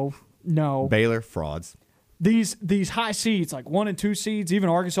 Frauds. No. Baylor, frauds. These high seeds, like 1 and 2 seeds, even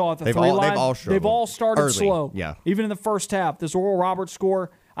Arkansas at the 3 line, they've all started early. slow. Yeah. Even in the first half. This Oral Roberts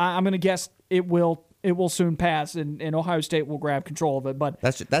score, I'm going to guess it will soon pass, and Ohio State will grab control of it. But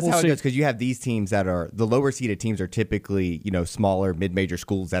that's how it goes, because you have these teams that are the lower seeded teams are typically smaller mid-major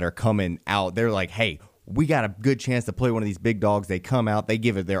schools that are coming out. They're like, hey, we got a good chance to play one of these big dogs. They come out, they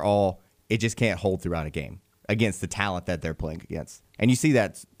give it their all. It just can't hold throughout a game against the talent that they're playing against, and you see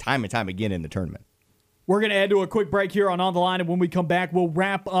that time and time again in the tournament. We're going to head to a quick break here on The Line, and when we come back, we'll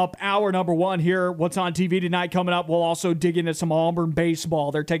wrap up hour number 1 here. What's on TV tonight coming up? We'll also dig into some Auburn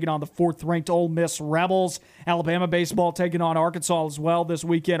baseball. They're taking on the 4th-ranked Ole Miss Rebels. Alabama baseball taking on Arkansas as well this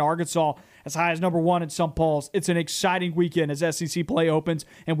weekend. Arkansas as high as number 1 in some polls. It's an exciting weekend as SEC play opens,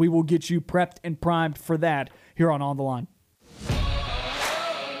 and we will get you prepped and primed for that here on The Line.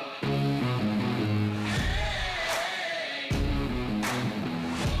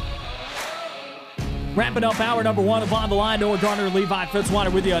 Wrapping up hour number 1 of On the Line. Noah Gardner, Levi,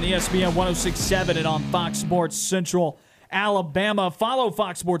 Fitzwater with you on ESPN 106.7 and on Fox Sports Central Alabama. Follow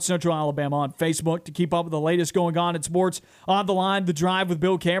Fox Sports Central Alabama on Facebook to keep up with the latest going on in sports. On the Line, The Drive with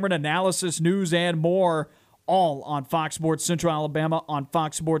Bill Cameron, analysis, news, and more. All on Fox Sports Central Alabama, on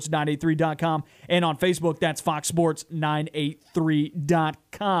foxsports983.com, and on Facebook, that's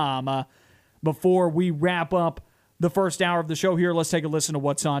foxsports983.com. Before we wrap up the first hour of the show here, let's take a listen to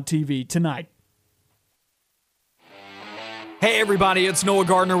what's on TV tonight. Hey everybody, it's Noah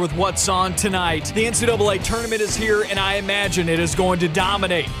Gardner with What's On Tonight. The NCAA Tournament is here, and I imagine it is going to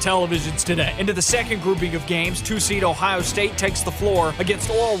dominate televisions today. Into the second grouping of games, 2-seed Ohio State takes the floor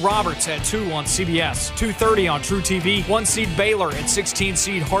against Oral Roberts at 2 on CBS. 2:30 on True TV, 1-seed Baylor and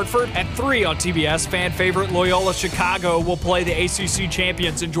 16-seed Hartford. At 3 on TBS, fan favorite Loyola Chicago will play the ACC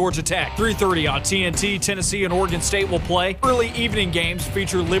champions in Georgia Tech. 3:30 on TNT, Tennessee and Oregon State will play. Early evening games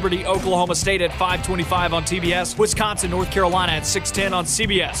feature Liberty, Oklahoma State at 5:25 on TBS, Wisconsin, North Carolina at 6:10 on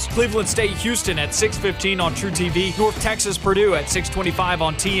CBS, Cleveland State, Houston at 6:15 on True TV, North Texas, Purdue at 6:25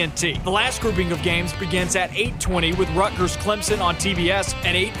 on TNT. The last grouping of games begins at 8:20 with Rutgers, Clemson on TBS.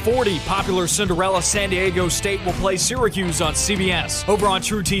 At 8:40, popular Cinderella San Diego State will play Syracuse on CBS. Over on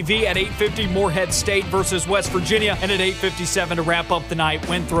True TV at 8:50, Morehead State versus West Virginia, and at 8:57 to wrap up the night,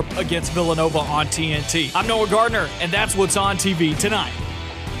 Winthrop against Villanova on TNT. I'm Noah Gardner, and that's what's on TV tonight.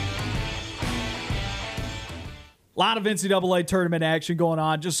 A lot of NCAA tournament action going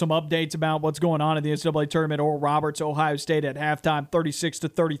on. Just some updates about what's going on in the NCAA tournament. Oral Roberts, Ohio State at halftime,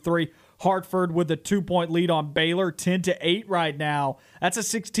 36-33. Hartford with a 2-point lead on Baylor, 10-8 right now. That's a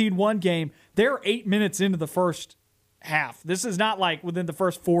 16-1 game. They're 8 minutes into the first half. This is not like within the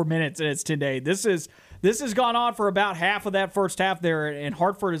first 4 minutes and it's 10-8. This has gone on for about half of that first half there, and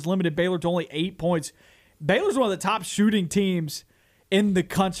Hartford has limited Baylor to only 8 points. Baylor's one of the top shooting teams in the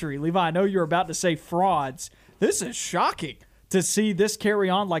country. Levi, I know you're about to say frauds. This is shocking. to see this carry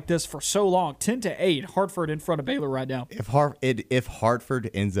on like this for so long. 10-8, Hartford in front of Baylor right now. If Hartford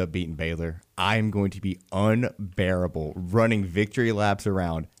ends up beating Baylor, I'm going to be unbearable running victory laps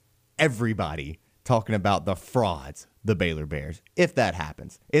around everybody talking about the frauds, the Baylor Bears. If that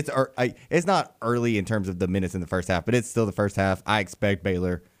happens, it's not early in terms of the minutes in the first half, but it's still the first half. I expect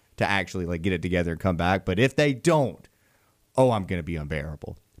Baylor to actually get it together and come back. But if they don't, I'm going to be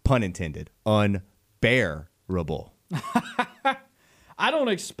unbearable. Pun intended. Unbearable. I don't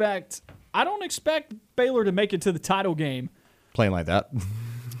expect Baylor to make it to the title game. Playing like that.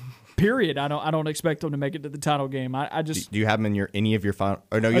 Period. I don't expect them to make it to the title game. I just do you have them in any of your final?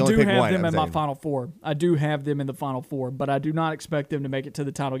 Or no, you only do pick have one. them in my Final Four. I do have them in the Final Four, but I do not expect them to make it to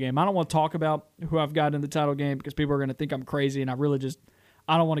the title game. I don't want to talk about who I've got in the title game because people are going to think I'm crazy, and I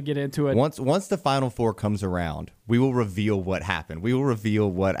don't want to get into it. Once the Final Four comes around, we will reveal what happened. We will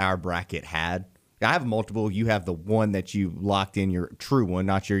reveal what our bracket had. I have multiple. You have the one that you locked in, your true one,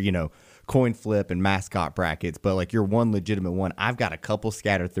 not your, coin flip and mascot brackets, but your one legitimate one. I've got a couple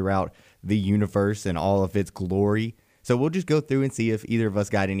scattered throughout the universe and all of its glory. So we'll just go through and see if either of us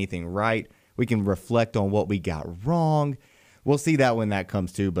got anything right. We can reflect on what we got wrong. We'll see that when that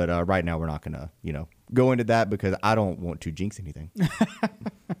comes to, but right now we're not going to, go into that because I don't want to jinx anything.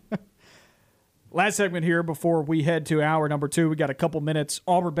 Last segment here before we head to hour number 2. We got a couple minutes.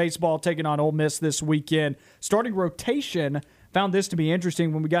 Auburn baseball taking on Ole Miss this weekend. Starting rotation, found this to be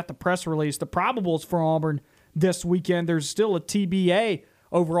interesting when we got the press release. The probables for Auburn this weekend, there's still a TBA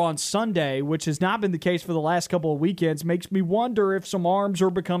over on Sunday, which has not been the case for the last couple of weekends. Makes me wonder if some arms are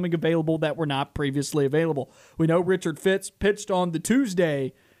becoming available that were not previously available. We know Richard Fitz pitched on the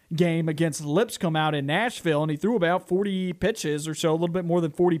Tuesday game against Lipscomb out in Nashville, and he threw about 40 pitches or so, a little bit more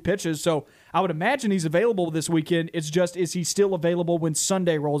than 40 pitches. So I would imagine he's available this weekend. It's just, is he still available when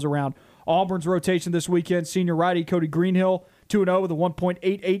Sunday rolls around? Auburn's rotation this weekend, senior righty Cody Greenhill, 2-0 with a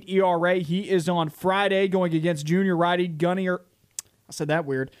 1.88 ERA. He is on Friday going against junior righty Gunner. I said that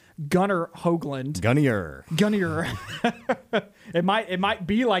weird. Gunner Hoagland. Gunner. It might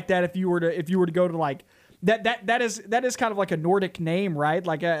be like that if you were to go to that is kind of like a Nordic name, right?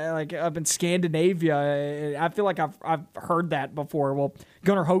 Like up in Scandinavia. I feel like I've heard that before. Well,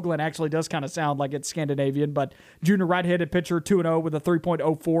 Gunnar Hoagland actually does kind of sound like it's Scandinavian, but junior right-handed pitcher, 2-0 with a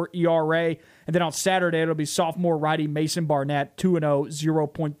 3.04 ERA. And then on Saturday, it'll be sophomore righty Mason Barnett, 2-0,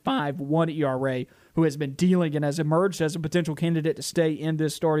 0.51 ERA, who has been dealing and has emerged as a potential candidate to stay in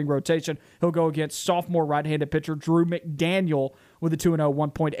this starting rotation. He'll go against sophomore right-handed pitcher Drew McDaniel with a 2-0,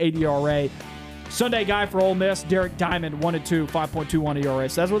 1.8 ERA. Sunday guy for Ole Miss, Derek Diamond, 1-2, 5.21 ERA.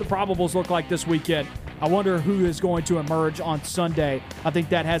 So that's what the probables look like this weekend. I wonder who is going to emerge on Sunday. I think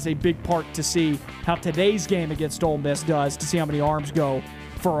that has a big part to see how today's game against Ole Miss does, to see how many arms go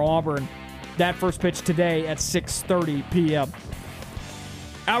for Auburn. That first pitch today at 6:30 p.m.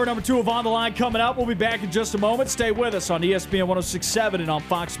 Hour number 2 of On the Line coming up. We'll be back in just a moment. Stay with us on ESPN 106.7 and on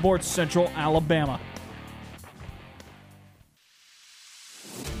Fox Sports Central Alabama.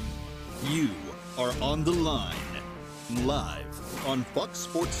 You are On the Line, live on Fox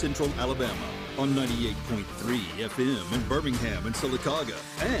Sports Central Alabama on 98.3 FM in Birmingham and Sylacauga,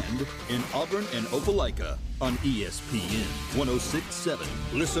 and in Auburn and Opelika on ESPN 106.7.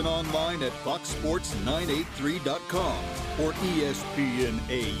 Listen online at foxsports983.com or espnau.com.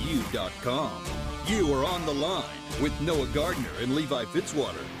 You are On the Line with Noah Gardner and Levi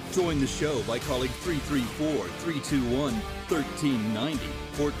Fitzwater. Join the show by calling 334-321-1390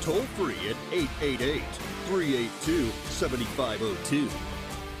 or toll free at 888-382-7502.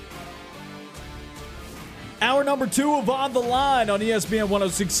 Hour number 2 of On the Line on ESPN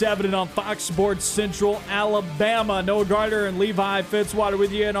 106.7 and on Fox Sports Central Alabama. Noah Gardner and Levi Fitzwater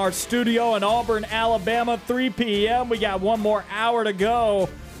with you in our studio in Auburn, Alabama, 3 p.m. We got one more hour to go,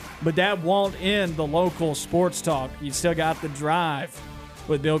 but that won't end the local sports talk. You still got The Drive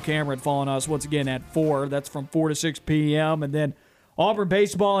with Bill Cameron following us once again at 4. That's from 4 to 6 p.m. And then Auburn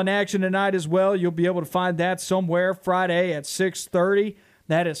baseball in action tonight as well. You'll be able to find that somewhere Friday at 6:30.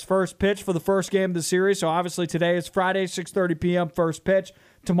 That is first pitch for the first game of the series. So obviously today is Friday, 6:30 p.m. first pitch.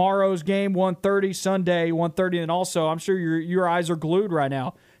 Tomorrow's game, 1:30. Sunday, 1:30. And also, I'm sure your eyes are glued right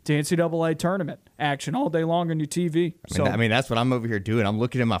now to NCAA Tournament action all day long on your TV. I mean, that's what I'm over here doing. I'm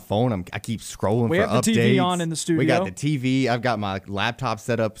looking at my phone. I keep scrolling for updates. We have the TV on in the studio. We got the TV. I've got my laptop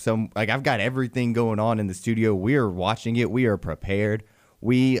set up. I've got everything going on in the studio. We are watching it. We are prepared.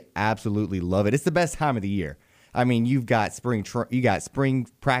 We absolutely love it. It's the best time of the year. I mean, you got spring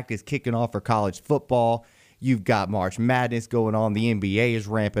practice kicking off for college football. You've got March Madness going on. The NBA is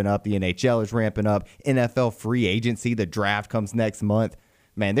ramping up. The NHL is ramping up. NFL free agency. The draft comes next month.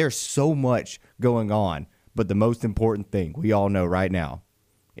 Man, there's so much going on But the most important thing we all know right now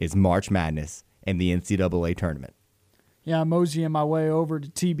is March Madness and the NCAA Tournament. Yeah, I'm moseying my way over to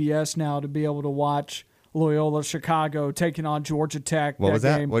TBS now to be able to watch Loyola Chicago taking on Georgia Tech. What was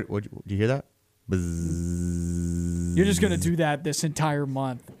that? Game. What did you hear that? Bzzz. You're just going to do that this entire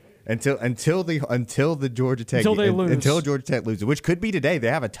month. Until the Georgia Tech Until they lose. Until Georgia Tech loses, which could be today. They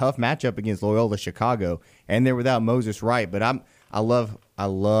have a tough matchup against Loyola Chicago, and they're without Moses Wright. But I love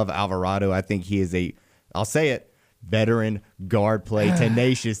Alvarado. I think he is I'll say it, veteran guard play,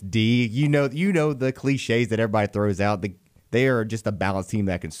 tenacious D. You know the cliches that everybody throws out. They are just a balanced team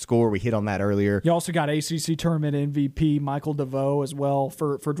that can score. We hit on that earlier. You also got ACC tournament MVP Michael DeVoe as well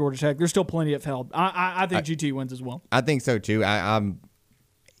for Georgia Tech. There's still plenty of help. I think GT wins as well. I think so too.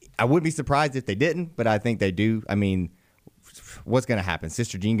 I wouldn't be surprised if they didn't, but I think they do. I mean, what's going to happen?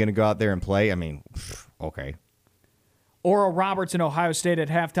 Sister Jean going to go out there and play? I mean, okay. Oral Roberts in Ohio State at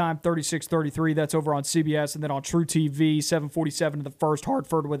halftime, 36-33. That's over on CBS. And then on True TV, 7:47 in the first,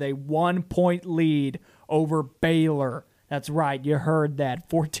 Hartford with a 1-point lead over Baylor. That's right. You heard that.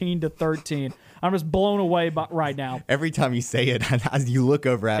 14-13. I'm just blown away right now. Every time you say it, you look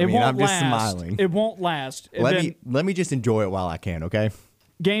over at me and I'm just smiling. It won't last. Let me just enjoy it while I can, okay?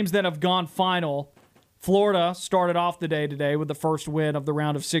 Games that have gone final. Florida started off the day today with the first win of the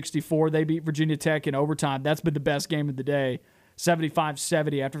round of 64. They beat Virginia Tech in overtime. That's been the best game of the day.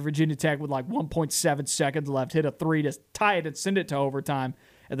 75-70 after Virginia Tech with like 1.7 seconds left hit a three to tie it and send it to overtime.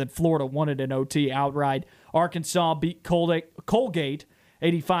 And then Florida won it in OT outright. Arkansas beat Colgate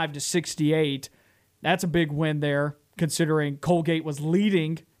 85-68. That's a big win there, considering Colgate was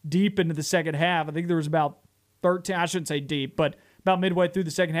leading deep into the second half. I think there was about 13, I shouldn't say deep, but about midway through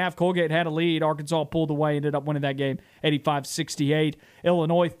the second half, Colgate had a lead. Arkansas pulled away, ended up winning that game 85-68.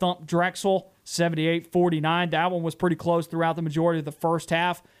 Illinois thumped Drexel 78-49. That one was pretty close throughout the majority of the first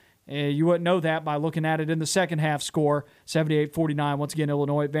half. You wouldn't know that by looking at it in the second half score, 78-49. Once again,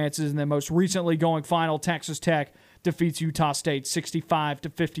 Illinois advances. And then most recently going final, Texas Tech defeats Utah State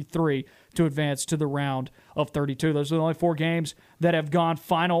 65-53 to advance to the round of 32. Those are the only four games that have gone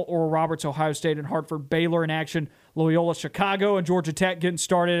final. Oral Roberts, Ohio State, and Hartford, Baylor in action. Loyola Chicago and Georgia Tech getting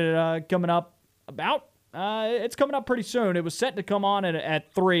started coming up it's coming up pretty soon. It was set to come on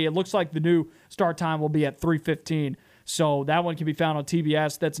at 3. It looks like the new start time will be at 3:15. So that one can be found on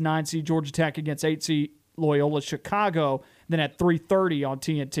TBS. That's 9-seed Georgia Tech against 8-seed Loyola Chicago. Then at 3:30 on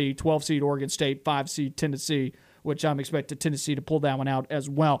TNT, 12-seed Oregon State, 5-seed Tennessee, which I'm expecting Tennessee to pull that one out as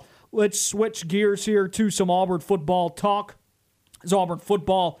well. Let's switch gears here to some Auburn football talk. As Auburn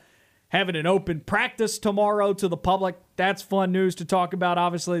football having an open practice tomorrow to the public. That's fun news to talk about.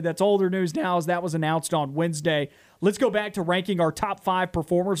 Obviously, that's older news now as that was announced on Wednesday. Let's go back to ranking our top 5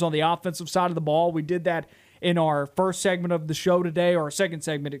 performers on the offensive side of the ball. We did that in our first segment of the show today, or our second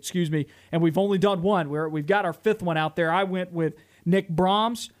segment, and we've only done one. We've got our 5th one out there. I went with Nick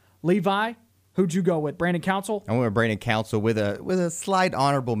Brahms. Levi, who'd you go with? Brandon Council? I went with Brandon Council with a slight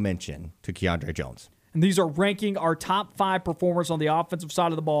honorable mention to Keandre Jones. And these are ranking our top 5 performers on the offensive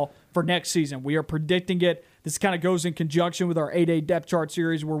side of the ball for next season. We are predicting it. This kind of goes in conjunction with our 8-day depth chart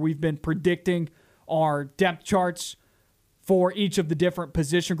series where we've been predicting our depth charts for each of the different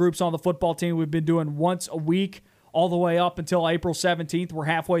position groups on the football team. We've been doing once a week all the way up until April 17th. We're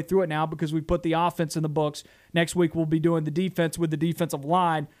halfway through it now because we put the offense in the books. Next week we'll be doing the defense with the defensive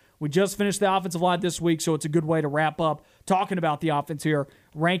line. We just finished the offensive line this week, so it's a good way to wrap up talking about the offense here,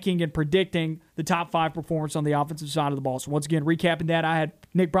 ranking and predicting the top 5 performers on the offensive side of the ball. So once again, recapping that, I had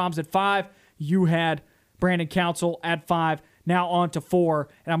Nick Brahms at 5. You had Brandon Council at 5. Now on to 4,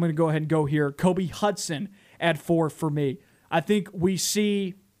 and I'm going to go ahead and go here. Kobe Hudson at 4 for me. I think we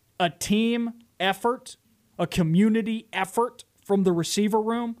see a team effort, a community effort from the receiver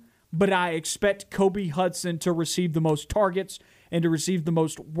room, but I expect Kobe Hudson to receive the most targets and to receive the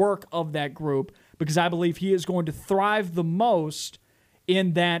most work of that group because I believe he is going to thrive the most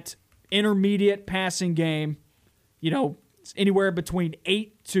in that intermediate passing game, anywhere between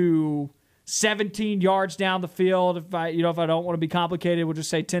 8 to 17 yards down the field. If I don't want to be complicated, we'll just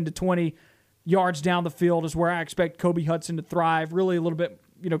say 10 to 20 yards down the field is where I expect Kobe Hudson to thrive, really a little bit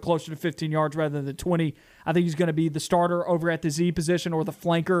closer to 15 yards rather than 20. I think he's going to be the starter over at the Z position or the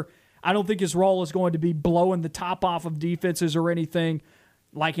flanker. I don't think his role is going to be blowing the top off of defenses or anything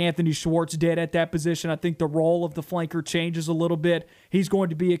like Anthony Schwartz did at that position. I think the role of the flanker changes a little bit. He's going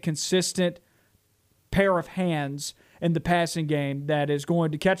to be a consistent pair of hands in the passing game that is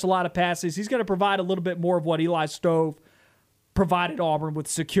going to catch a lot of passes. He's going to provide a little bit more of what Eli Stove provided Auburn with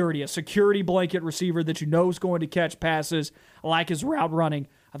security, a security blanket receiver that is going to catch passes like his route running.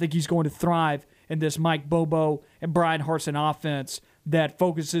 I think he's going to thrive in this Mike Bobo and Brian Harsin offense that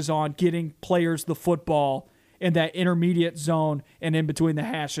focuses on getting players the football in that intermediate zone and in between the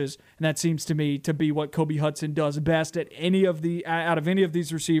hashes. And that seems to me to be what Kobe Hudson does best out of any of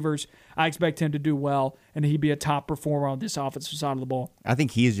these receivers. I expect him to do well, and he'd be a top performer on this offensive side of the ball. I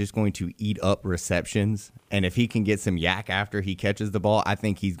think he is just going to eat up receptions, and if he can get some yak after he catches the ball, I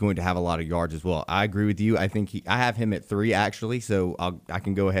think he's going to have a lot of yards as well. I agree with you. I think I have him at 3, actually, so I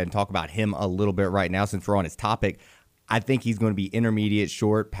can go ahead and talk about him a little bit right now since we're on his topic. I think he's going to be intermediate,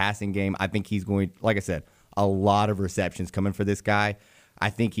 short, passing game. I think he's going, like I said, a lot of receptions coming for this guy. I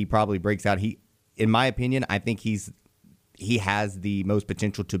think he probably breaks out. In my opinion, I think he has the most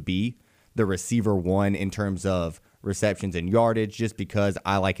potential to be the receiver 1 in terms of receptions and yardage, just because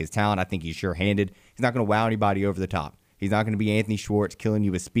I like his talent. I think he's sure-handed. He's not going to wow anybody over the top. He's not going to be Anthony Schwartz killing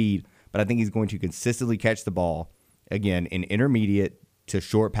you with speed, but I think he's going to consistently catch the ball, again, in intermediate to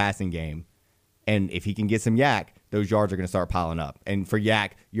short passing game. And if he can get some yak, those yards are going to start piling up. And for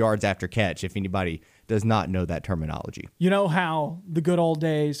yak, yards after catch, if anybody does not know that terminology. You know how the good old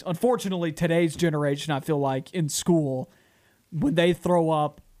days, unfortunately today's generation, I feel like in school, when they throw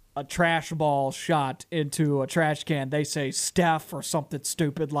up a trash ball shot into a trash can, they say Steph or something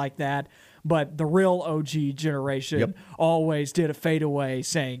stupid like that. But the real OG generation always did a fadeaway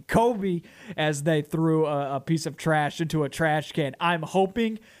saying Kobe as they threw a piece of trash into a trash can. I'm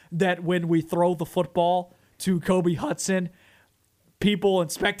hoping that when we throw the football to Kobe Hudson, people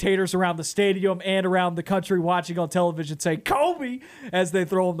and spectators around the stadium and around the country watching on television say Kobe as they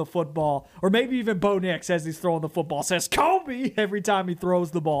throw him the football. Or maybe even Bo Nix, as he's throwing the football, says Kobe every time he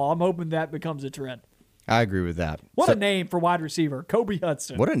throws the ball. I'm hoping that becomes a trend. I agree with that. What a name for wide receiver, Kobe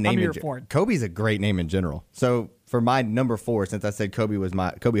Hudson. What a name! I'm here for it. Kobe's a great name in general. So for my number 4, since I said Kobe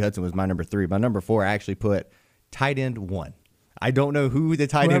Hudson was my number 3, my number 4 I actually put tight end 1. I don't know who the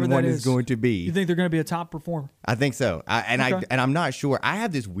tight end 1 is going to be. You think they're going to be a top performer? I think so. I'm not sure. I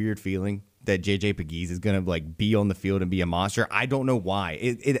have this weird feeling that JJ Pegues is going to be on the field and be a monster. I don't know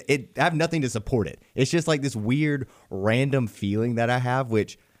why. I have nothing to support it. It's just like this weird random feeling that I have,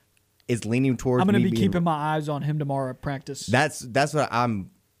 which is leaning towards. I'm going to be keeping my eyes on him tomorrow at practice. That's what I'm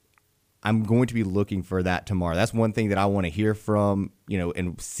going to be looking for that tomorrow. That's one thing that I want to hear from,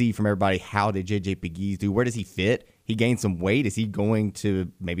 and see from everybody. How did JJ Pegues do? Where does he fit? He gained some weight. Is he going to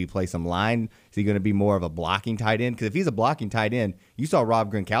maybe play some line? Is he going to be more of a blocking tight end? Because if he's a blocking tight end, you saw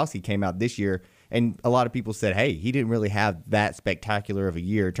Rob Gronkowski came out this year, and a lot of people said, hey, he didn't really have that spectacular of a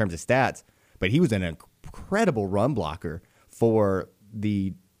year in terms of stats, but he was an incredible run blocker for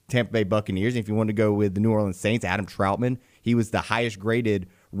the Tampa Bay Buccaneers. And if you want to go with the New Orleans Saints, Adam Troutman, he was the highest graded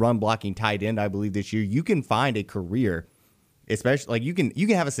run blocking tight end, I believe, this year. You can find a career, especially you can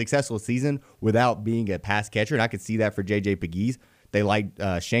have a successful season without being a pass catcher, and I could see that for JJ Pegues. They like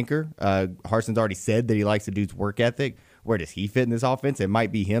Schenker. Harson's already said that he likes the dude's work ethic. Where does he fit in this offense? It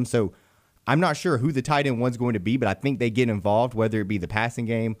might be him. So I'm not sure who the tight end 1's going to be, but I think they get involved, whether it be the passing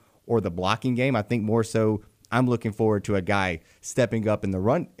game or the blocking game. I think more so I'm looking forward to a guy stepping up in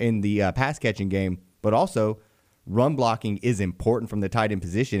the pass catching game, but also run blocking is important from the tight end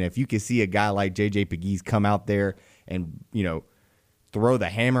position. If you can see a guy like JJ Pegues come out there and, throw the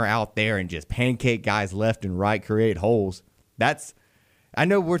hammer out there and just pancake guys left and right, create holes, I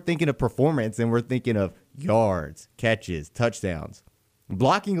know we're thinking of performance and we're thinking of yards, catches, touchdowns.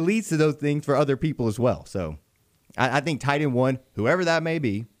 Blocking leads to those things for other people as well. So I think tight end 1, whoever that may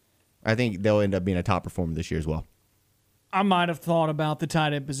be, I think they'll end up being a top performer this year as well. I might have thought about the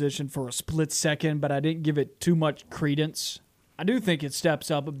tight end position for a split second, but I didn't give it too much credence. I do think it steps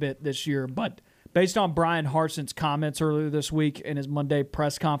up a bit this year, but based on Brian Harson's comments earlier this week in his Monday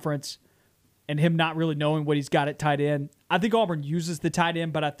press conference and him not really knowing what he's got at tight end, I think Auburn uses the tight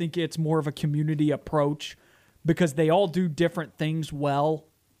end, but I think it's more of a community approach because they all do different things well,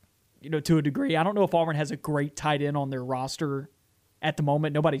 to a degree. I don't know if Auburn has a great tight end on their roster at the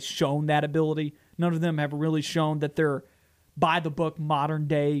moment. Nobody's shown that ability. None of them have really shown that they're by-the-book,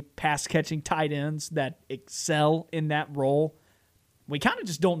 modern-day pass-catching tight ends that excel in that role. We kind of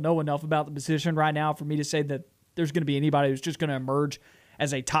just don't know enough about the position right now for me to say that there's going to be anybody who's just going to emerge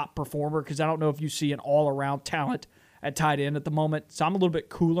as a top performer because I don't know if you see an all-around talent at tight end at the moment. So I'm a little bit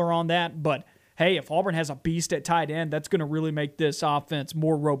cooler on that. But, hey, if Auburn has a beast at tight end, that's going to really make this offense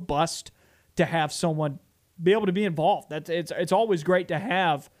more robust to have someone be able to be involved. It's always great to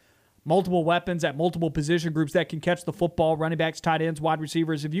have multiple weapons at multiple position groups that can catch the football, running backs, tight ends, wide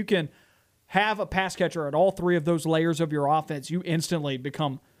receivers. If you can have a pass catcher at all 3 of those layers of your offense, you instantly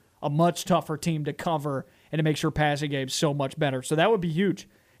become a much tougher team to cover and to make sure passing game is so much better. So that would be huge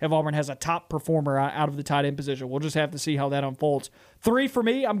if Auburn has a top performer out of the tight end position. We'll just have to see how that unfolds. 3 for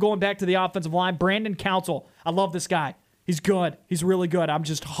me, I'm going back to the offensive line. Brandon Council. I love this guy. He's good. He's really good. I'm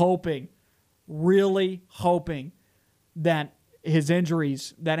just hoping, really hoping that his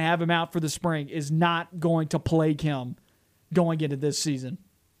injuries that have him out for the spring is not going to plague him going into this season.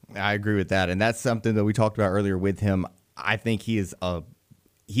 I agree with that, and that's something that we talked about earlier with him. I think he's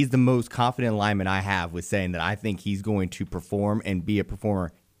the most confident lineman I have with saying that I think he's going to perform and be a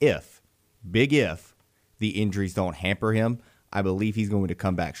performer if, big if, the injuries don't hamper him. I believe he's going to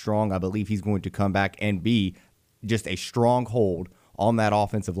come back strong. I believe he's going to come back and be just a stronghold on that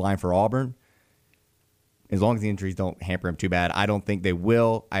offensive line for Auburn. As long as the injuries don't hamper him too bad. I don't think they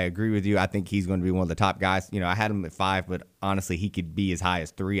will. I agree with you. I think he's going to be one of the top guys. I had him at 5, but honestly, he could be as high as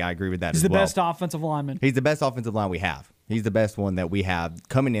 3. I agree with that as well. He's the best offensive lineman. He's the best offensive line we have. He's the best one that we have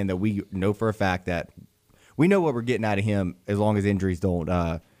coming in that we know for a fact that we know what we're getting out of him as long as injuries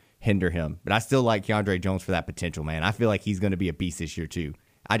don't hinder him. But I still like Keandre Jones for that potential, man. I feel like he's going to be a beast this year, too.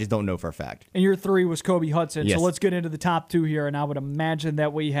 I just don't know for a fact. And your 3 was Kobe Hudson. Yes. So let's get into the top 2 here, and I would imagine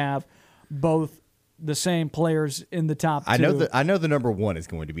that we have both the same players in the top 2. I know the number 1 is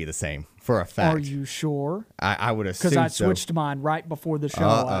going to be the same for a fact. Are you sure? I would assume so. Because I switched mine right before the show.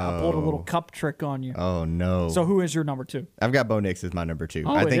 I pulled a little cup trick on you. Oh, no. So who is your number 2? I've got Bo Nix as my number 2.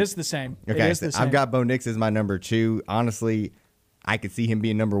 Oh, it is the same. Okay, it is the same. I've got Bo Nix as my number 2. Honestly, I could see him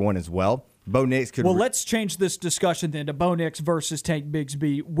being number 1 as well. Bo Nix could. Well, let's change this discussion then to Bo Nix versus Tank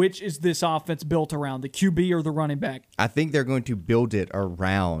Bigsby. Which is this offense built around, the QB or the running back? I think they're going to build it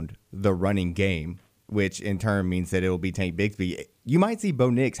around the running game, which in turn means that it will be Tank Bigsby. You might see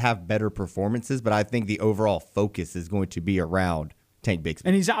Bo Nix have better performances, but I think the overall focus is going to be around Tank Bigsby.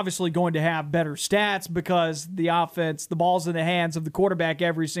 And he's obviously going to have better stats because the offense, the ball's in the hands of the quarterback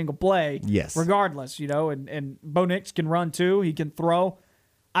every single play. Yes. Regardless, and Bo Nix can run too. He can throw.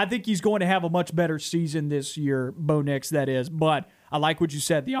 I think he's going to have a much better season this year, Bo Nix, that is. But I like what you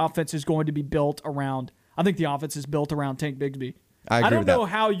said. The offense is going to be built around, I think the offense is built around Tank Bigsby. I don't know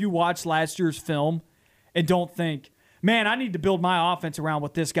how you watch last year's film and don't think, man, I need to build my offense around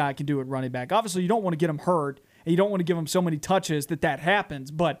what this guy can do at running back. Obviously, you don't want to get him hurt, and you don't want to give him so many touches that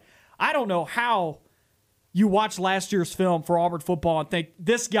happens. But I don't know how you watch last year's film for Auburn football and think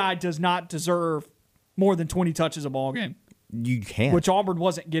this guy does not deserve more than 20 touches a ball game. You can't. Which Auburn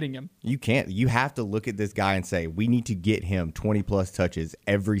wasn't getting him. You can't. You have to look at this guy and say, we need to get him 20-plus touches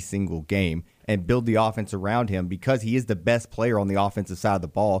every single game and build the offense around him because he is the best player on the offensive side of the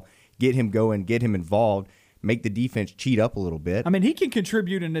ball. Get him going, get him involved, make the defense cheat up a little bit. I mean, he can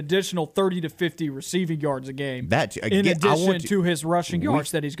contribute an additional 30 to 50 receiving yards a game in again, addition to his rushing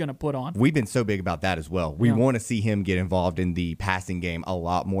yards that he's going to put on. We've been so big about that as well. We want to see him get involved in the passing game a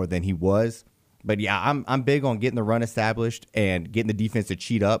lot more than he was. But, yeah, I'm big on getting the run established and getting the defense to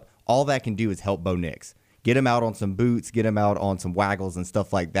cheat up. All that can do is help Bo Nix. Get him out on some boots, get him out on some waggles and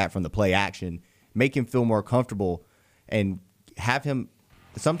stuff like that from the play action. Make him feel more comfortable and have him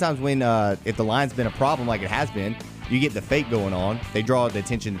 – sometimes when if the line's been a problem like it has been, you get the fake going on. They draw the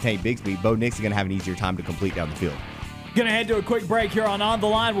attention to Tank Bigsby. Bo Nix is going to have an easier time to complete down the field. Going to head to a quick break here on the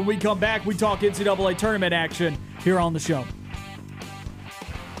Line. When we come back, we talk NCAA Tournament action here on the show.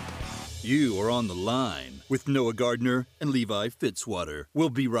 You are on the line with Noah Gardner and Levi Fitzwater. We'll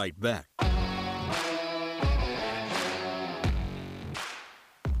be right back.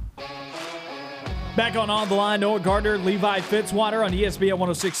 Back on the Line, Noah Gardner, Levi Fitzwater on ESPN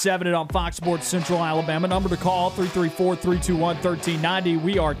 106.7 and on Fox Sports Central Alabama. Number to call, 334-321-1390.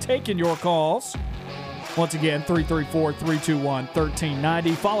 We are taking your calls. Once again,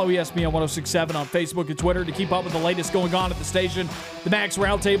 334-321-1390. Follow ESPN 106.7 on Facebook and Twitter to keep up with the latest going on at the station. The Max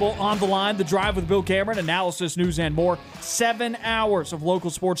Roundtable, On the Line, The Drive with Bill Cameron, analysis, news, and more. 7 hours of local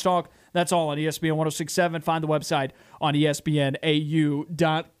sports talk. That's all on ESPN 106.7. Find the website on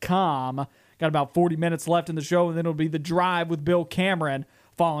ESPNAU.com. Got about 40 minutes left in the show, and then it'll be The Drive with Bill Cameron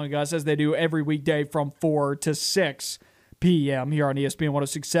following us as they do every weekday from 4 to 6 p.m. here on ESPN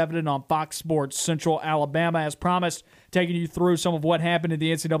 106.7 and on Fox Sports Central Alabama. As promised, taking you through some of what happened in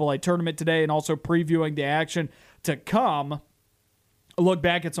the NCAA Tournament today and also previewing the action to come. A look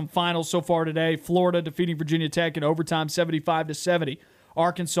back at some finals so far today. Florida defeating Virginia Tech in overtime 75-70.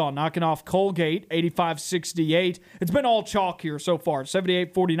 Arkansas knocking off Colgate 85-68. It's been all chalk here so far.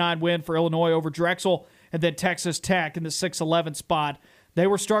 78-49 win for Illinois over Drexel, and then Texas Tech in the 6-11 spot. They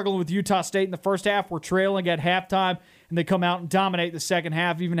were struggling with Utah State in the first half, were trailing at halftime, and they come out and dominate the second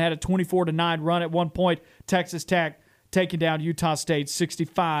half, even had a 24-9 run at one point. Texas Tech taking down Utah State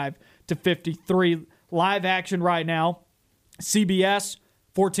 65-53. Live action right now. CBS,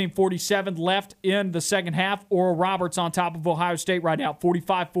 14:47 left in the second half. Oral Roberts on top of Ohio State right now,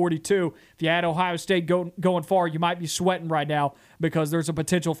 45-42. If you had Ohio State going far, you might be sweating right now because there's a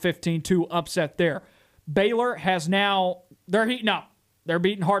potential 15-2 upset there. Baylor has now, they're heating up. They're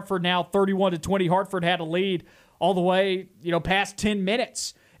beating Hartford now 31-20. Hartford had a lead all the way, past 10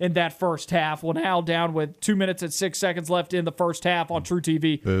 minutes in that first half. Well, now down with 2 minutes and 6 seconds left in the first half on True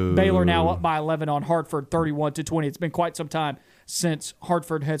TV. Boo. Baylor now up by 11 on Hartford, 31-20. It's been quite some time since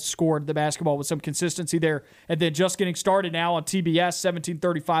Hartford has scored the basketball with some consistency there. And then just getting started now on TBS,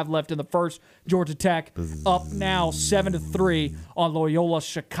 17:35 left in the first. Georgia Tech up now 7-3 on Loyola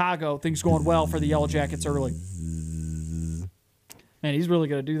Chicago. Things going well for the Yellow Jackets early. Man, he's really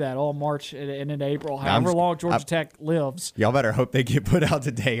going to do that all March and into April, however long Georgia Tech lives. Y'all better hope they get put out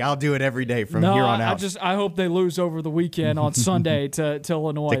today. I'll do it every day from here on out. I hope they lose over the weekend on Sunday to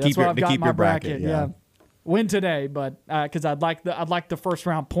Illinois. That's what I've got in my bracket. Yeah. Win today, but because I'd like the first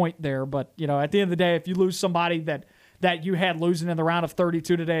round point there. But at the end of the day, if you lose somebody that you had losing in the round of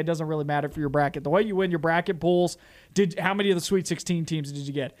 32 today, it doesn't really matter for your bracket. The way you win your bracket pools, how many of the Sweet 16 teams did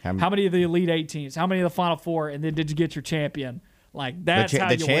you get? How many of the Elite 8 teams? How many of the Final Four? And then did you get your champion? Like that's how you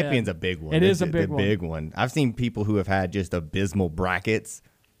win. The champion's a big one. It is a big one. I've seen people who have had just abysmal brackets,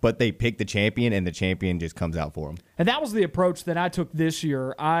 but they pick the champion and the champion just comes out for them. And that was the approach that I took this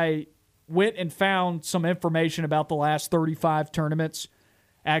year. I went and found some information about the last 35 tournaments.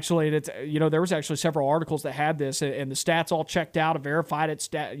 Actually, there was actually several articles that had this, and the stats all checked out and verified it.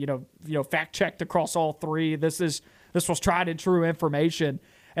 Fact checked across all three. This was tried and true information,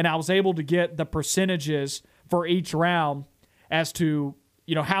 and I was able to get the percentages for each round as to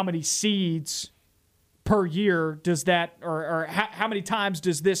how many seeds per year does that, or how many times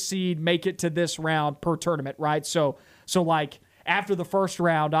does this seed make it to this round per tournament, right? So like after the first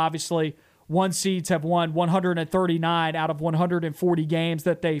round, obviously one seeds have won 139 out of 140 games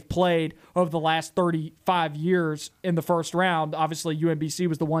that they've played over the last 35 years in the first round. Obviously, UMBC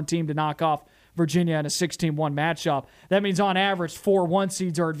was the one team to knock off Virginia in a 16-1 matchup. That means on average 4 1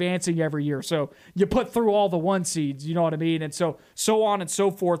 seeds are advancing every year. So you put through all the 1 seeds, you know what I mean? And so on and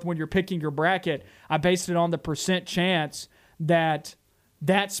so forth when you're picking your bracket. I based it on the percent chance that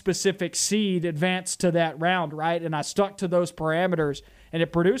specific seed advanced to that round, right? And I stuck to those parameters, and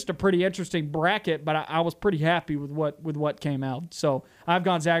it produced a pretty interesting bracket, but I was pretty happy with what came out. So I have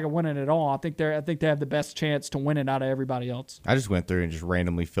Gonzaga winning it all. I think they have the best chance to win it out of everybody else. I just went through and just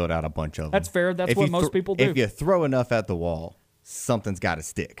randomly filled out a bunch of them. That's fair. That's what most people do. If you throw enough at the wall, something's got to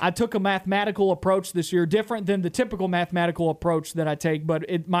stick. I took a mathematical approach this year, different than the typical mathematical approach that I take, but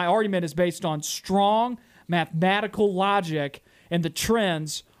my argument is based on strong mathematical logic and the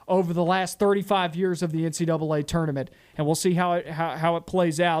trends over the last 35 years of the NCAA tournament. And we'll see how it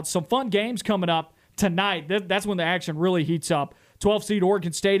plays out. Some fun games coming up tonight. That's when the action really heats up. 12-seed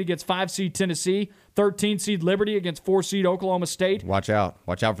Oregon State against 5-seed Tennessee. 13-seed Liberty against 4-seed Oklahoma State. Watch out.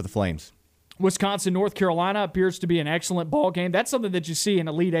 Watch out for the Flames. Wisconsin, North Carolina appears to be an excellent ball game. That's something that you see in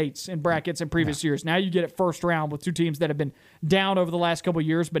Elite Eights and brackets in previous years. Now you get it first round with two teams that have been down over the last couple of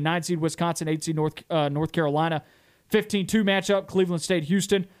years, but 9-seed Wisconsin, 8-seed North Carolina. 15-2 matchup, Cleveland State,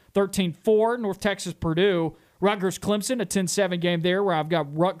 Houston. 13-4, North Texas, Purdue. Rutgers, Clemson, a 10-7 game there where I've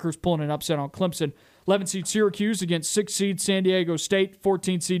got Rutgers pulling an upset on Clemson. 11-seed Syracuse against 6-seed San Diego State.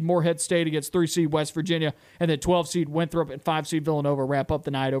 14-seed Morehead State against 3-seed West Virginia. And then 12-seed Winthrop and 5-seed Villanova wrap up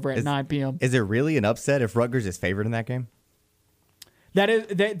the night over at 9 p.m. Is it really an upset if Rutgers is favored in that game? That is,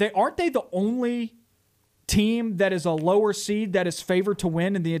 aren't they the only team that is a lower seed that is favored to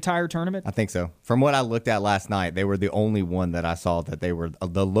win in the entire tournament? I think so. From what I looked at last night, they were the only one that I saw that they were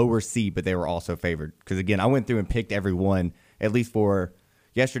the lower seed, but they were also favored. Because, again, I went through and picked every one, at least for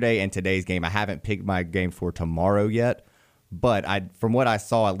yesterday and today's game. I haven't picked my game for tomorrow yet, but from what I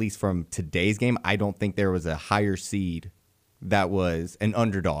saw, at least from today's game, I don't think there was a higher seed that was an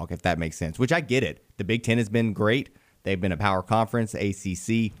underdog, if that makes sense, which I get it. The Big Ten has been great. They've been a power conference,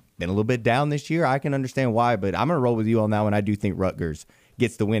 ACC. Been a little bit down this year. I can understand why, but I'm going to roll with you on that one. I do think Rutgers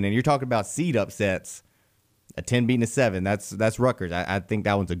gets the win. And you're talking about seed upsets, a 10 beating a 7. That's Rutgers. I think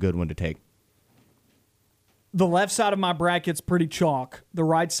that one's a good one to take. The left side of my bracket's pretty chalk. The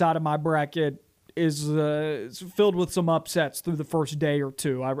right side of my bracket is filled with some upsets through the first day or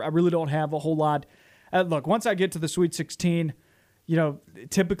two. I really don't have a whole lot. Look, once I get to the Sweet 16,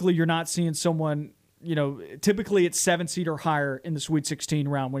 typically you're not seeing someone. Typically it's 7-seed or higher in the Sweet 16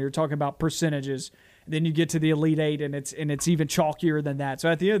 round when you're talking about percentages. And then you get to the Elite 8, and it's even chalkier than that. So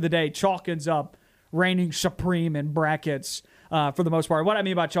at the end of the day, chalk ends up reigning supreme in brackets for the most part. What I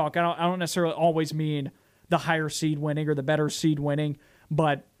mean by chalk, I don't necessarily always mean the higher seed winning or the better seed winning,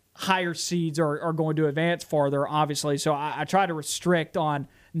 but higher seeds are going to advance farther, obviously. So I try to restrict on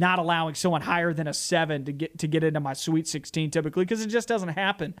not allowing someone higher than a 7 to get into my Sweet 16 typically, because it just doesn't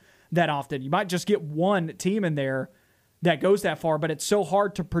happen that often. You might just get one team in there that goes that far, but it's so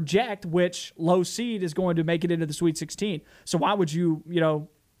hard to project which low seed is going to make it into the Sweet 16. So why would you,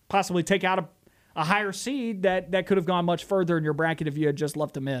 possibly take out a higher seed that could have gone much further in your bracket if you had just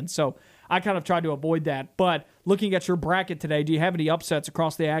left them in? So I kind of tried to avoid that. But looking at your bracket today, do you have any upsets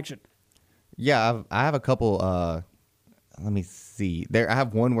across the action? Yeah, I have a couple. Let me see. I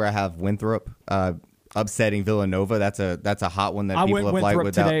have one where I have Winthrop upsetting Villanova. That's a hot one that I people went have liked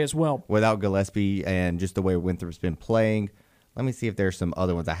Winthrop today as well. Without Gillespie and just the way Winthrop's been playing. Let me see if there's some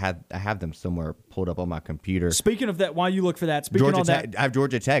other ones. I have them somewhere pulled up on my computer. Speaking of that, while you look for that, I have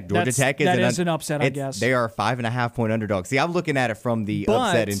Georgia Tech. Georgia Tech is an upset, I guess. They are a 5.5-point underdog. See, I'm looking at it from the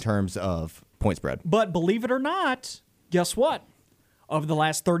upset in terms of point spread. But believe it or not, guess what? Over the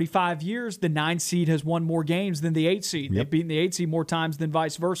last 35 years, the 9 seed has won more games than the 8 seed. They've beaten the 8 seed more times than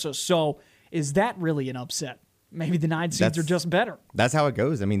vice versa. So is that really an upset? Maybe the 9 seeds are just better. That's how it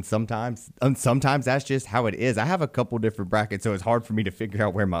goes. I mean, sometimes that's just how it is. I have a couple different brackets, so it's hard for me to figure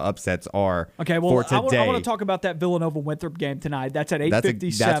out where my upsets are. Okay, well, for today. I want to talk about that Villanova-Winthrop game tonight. That's at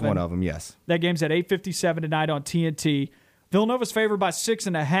 8:57. That's one of them, yes. That game's at 8:57 tonight on TNT. Villanova's favored by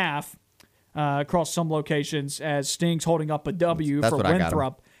 6.5 across some locations as Sting's holding up a W for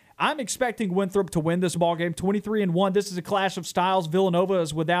Winthrop. I'm expecting Winthrop to win this ball game 23-1. This is a clash of styles. Villanova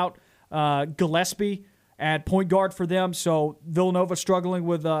is without Gillespie at point guard for them, so Villanova struggling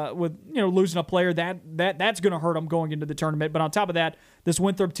with losing a player that's going to hurt them going into the tournament. But on top of that, this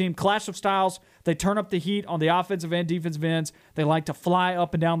Winthrop team, clash of styles. They turn up the heat on the offensive and defensive ends. They like to fly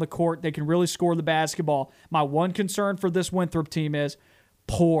up and down the court. They can really score the basketball. My one concern for this Winthrop team is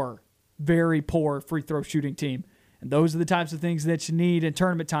very poor free throw shooting team. And those are the types of things that you need in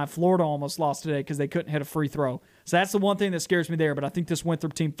tournament time. Florida almost lost today because they couldn't hit a free throw. So that's the one thing that scares me there. But I think this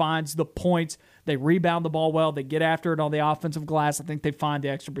Winthrop team finds the points. They rebound the ball well. They get after it on the offensive glass. I think they find the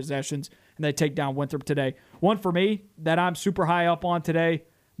extra possessions, and they take down Winthrop today. One for me that I'm super high up on today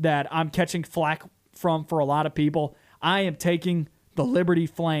that I'm catching flack from for a lot of people, I am taking the Liberty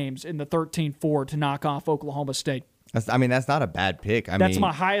Flames in the 13-4 to knock off Oklahoma State. That's not a bad pick. That's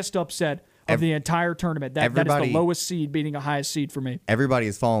my highest upset of the entire tournament. That is the lowest seed beating a highest seed for me. Everybody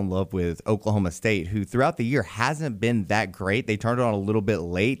has fallen in love with Oklahoma State, who throughout the year hasn't been that great. They turned it on a little bit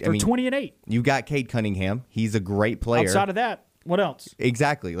late. They're 20-8. You got Cade Cunningham. He's a great player. Outside of that, what else?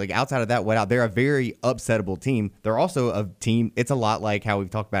 Exactly. Like outside of that, what else? They're a very upsettable team. They're also a team. It's a lot like how we've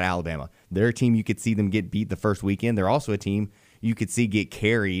talked about Alabama. They're a team you could see them get beat the first weekend. They're also a team you could see get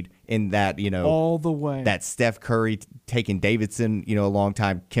carried in that, all the way. That Steph Curry taking Davidson, a long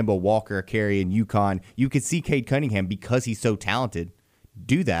time, Kemba Walker carrying UConn. You could see Cade Cunningham, because he's so talented,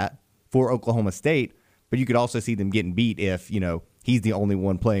 do that for Oklahoma State, but you could also see them getting beat if, he's the only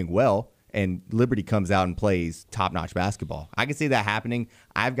one playing well and Liberty comes out and plays top-notch basketball. I can see that happening.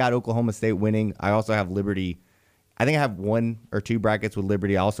 I've got Oklahoma State winning. I also have Liberty. I think I have 1 or 2 brackets with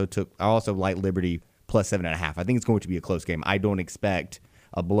Liberty. I also like Liberty plus 7.5. I think it's going to be a close game. I don't expect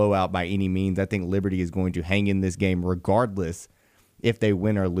a blowout by any means. I think Liberty is going to hang in this game regardless if they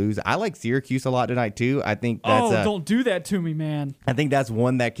win or lose. I like Syracuse a lot tonight too. I think that's don't do that to me, man. I think that's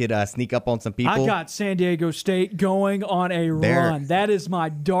one that could sneak up on some people. I got San Diego State going on a run. That is my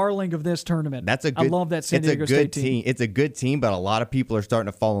darling of this tournament. I love that San Diego State team. It's a good team, but a lot of people are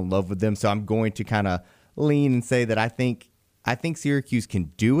starting to fall in love with them. So I'm going to kind of lean and say that I think Syracuse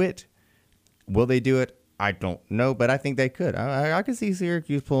can do it. Will they do it? I don't know, but I think they could. I could see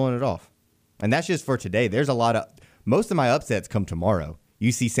Syracuse pulling it off. And that's just for today. There's most of my upsets come tomorrow.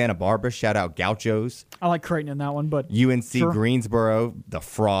 UC Santa Barbara, shout out Gauchos. I like Creighton in that one, but UNC sure. Greensboro, the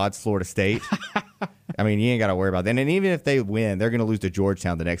frauds, Florida State. I mean, you ain't got to worry about that. And even if they win, they're going to lose to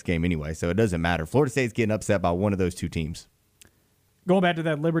Georgetown the next game anyway, so it doesn't matter. Florida State's getting upset by one of those two teams. Going back to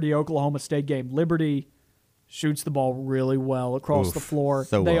that Liberty-Oklahoma State game, Liberty shoots the ball really well across the floor.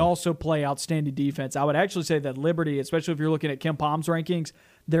 They also play outstanding defense. I would actually say that Liberty, especially if you're looking at Ken Palm's rankings,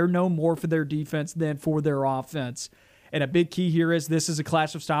 they're known more for their defense than for their offense. And a big key here is this is a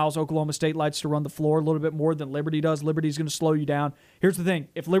clash of styles. Oklahoma State likes to run the floor a little bit more than Liberty does. Liberty's going to slow you down. Here's the thing.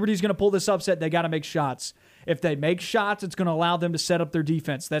 If Liberty's going to pull this upset, they got to make shots. If they make shots, it's going to allow them to set up their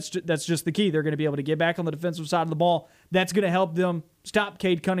defense. That's just the key. They're going to be able to get back on the defensive side of the ball. That's going to help them stop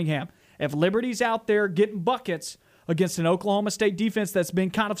Cade Cunningham. If Liberty's out there getting buckets against an Oklahoma State defense that's been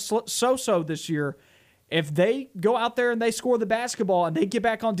kind of so-so this year, if they go out there and they score the basketball and they get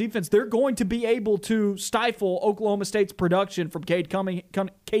back on defense, they're going to be able to stifle Oklahoma State's production from Cade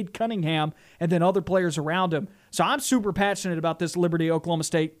Cunningham and then other players around him. So I'm super passionate about this Liberty-Oklahoma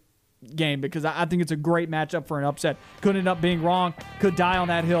State game because I think it's a great matchup for an upset. Could end up being wrong, could die on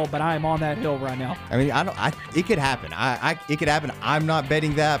that hill, but I am on that hill right now. I mean, it could happen. It could happen. I'm not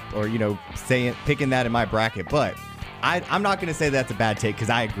betting that or picking that in my bracket, but I'm not going to say that's a bad take because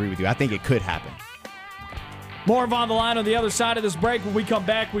I agree with you. I think it could happen. More of On the Line on the other side of this break. When we come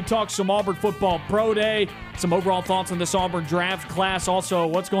back, we talk some Auburn football pro day, some overall thoughts on this Auburn draft class, also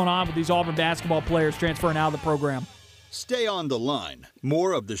what's going on with these Auburn basketball players transferring out of the program. Stay on the line.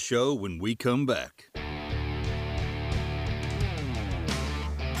 More of the show when we come back.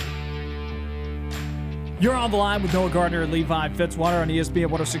 You're on the line with Noah Gardner and Levi Fitzwater on ESPN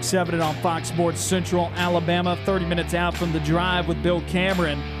 106.7 and on Fox Sports Central Alabama. 30 minutes out from the drive with Bill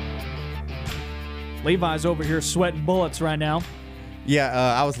Cameron. Levi's over here sweating bullets right now. Yeah,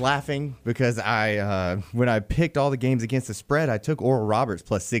 I was laughing because when I picked all the games against the spread, I took Oral Roberts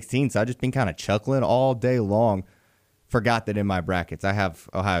plus 16, so I've just been kind of chuckling all day long. Forgot that in my brackets, I have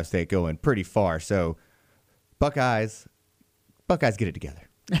Ohio State going pretty far. So, Buckeyes get it together,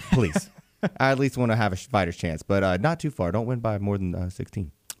 please. I at least want to have a fighter's chance, but not too far. Don't win by more than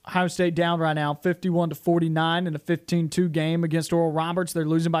 16. Ohio State down right now, 51-49 in a 15-2 game against Oral Roberts. They're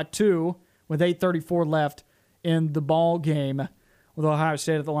losing by 2 with 8:34 left in the ball game, with Ohio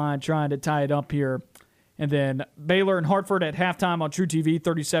State at the line trying to tie it up here. And then Baylor and Hartford at halftime on True TV,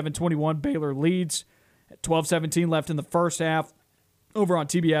 37-21. Baylor leads at 12:17 left in the first half. Over on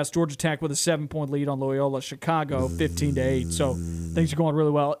TBS, Georgia Tech with a 7-point lead on Loyola Chicago, 15-8. So things are going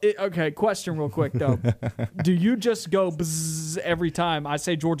really well. Okay, question real quick though: do you just go bzzz every time I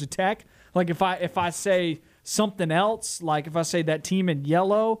say Georgia Tech? Like if I say something else, like if I say that team in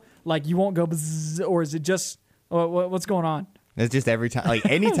yellow, like you won't go bzzz, or is it just what's going on? It's just every time, like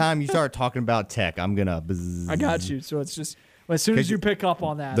anytime you start talking about Tech, I'm gonna bzzz. I got you. So it's just as soon as you pick up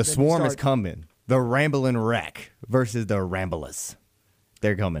on that, the swarm is coming. The Ramblin' Wreck versus the Ramblers.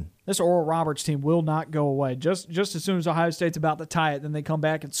 They're coming. This Oral Roberts team will not go away. Just as soon as Ohio State's about to tie it, then they come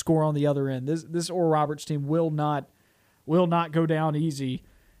back and score on the other end. This Oral Roberts team will not go down easy.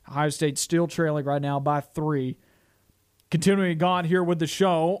 Ohio State's still trailing right now by 3. Continuing on here with the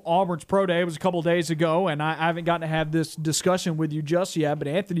show, Auburn's Pro Day was a couple days ago, and I haven't gotten to have this discussion with you just yet, but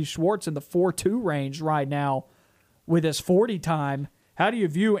Anthony Schwartz in the 4.2 range right now with his 40 time. How do you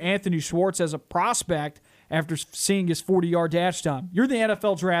view Anthony Schwartz as a prospect after seeing his 40-yard dash time? You're the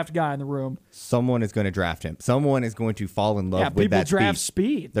NFL draft guy in the room. Someone is going to draft him. Someone is going to fall in love with that speed. People draft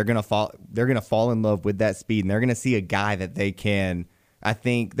speed. They're going to fall in love with that speed, and they're going to see a guy that they can. I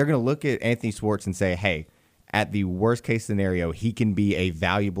think they're going to look at Anthony Schwartz and say, "Hey, at the worst case scenario, he can be a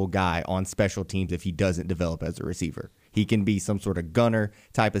valuable guy on special teams if he doesn't develop as a receiver. He can be some sort of gunner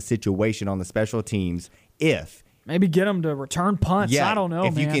type of situation on the special teams if." Maybe get him to return punts. Yeah, I don't know,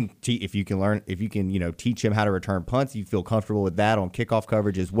 if man. If you can teach him how to return punts, you feel comfortable with that on kickoff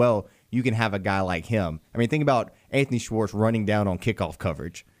coverage as well. You can have a guy like him. I mean, think about Anthony Schwartz running down on kickoff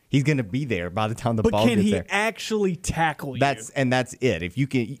coverage. He's going to be there by the time the ball gets there. But can he actually tackle you? That's it. If you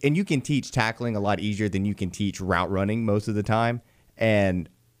can teach tackling a lot easier than you can teach route running most of the time. And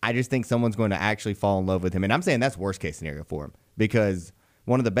I just think someone's going to actually fall in love with him. And I'm saying that's worst case scenario for him, because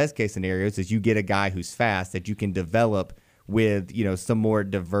one of the best case scenarios is you get a guy who's fast that you can develop with, some more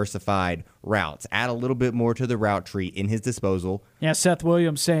diversified routes. Add a little bit more to the route tree in his disposal. Yeah, Seth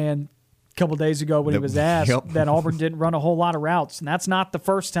Williams saying a couple days ago when he was asked that Auburn didn't run a whole lot of routes. And that's not the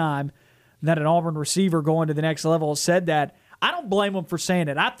first time that an Auburn receiver going to the next level said that. I don't blame him for saying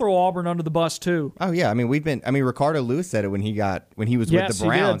it. I throw Auburn under the bus too. Oh yeah, Ricardo Lewis said it when he was with the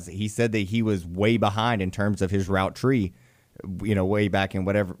Browns. He said that he was way behind in terms of his route tree. Way back in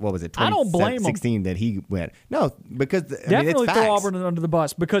what was it, 2016 that he went. No, because definitely it's throw Auburn under the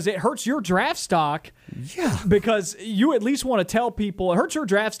bus because it hurts your draft stock. Yeah. Because you at least want to tell people it hurts your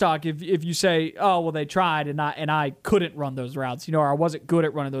draft stock if you say, oh well, they tried and I couldn't run those routes, or I wasn't good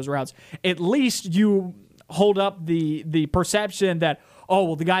at running those routes. At least you hold up the perception that, oh,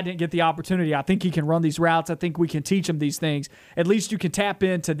 well, the guy didn't get the opportunity. I think he can run these routes. I think we can teach him these things. At least you can tap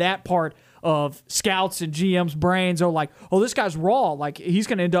into that part of scouts and GM's brains. Or like, oh, this guy's raw. Like, he's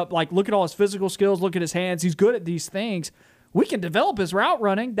going to end up, like, look at all his physical skills, look at his hands. He's good at these things. We can develop his route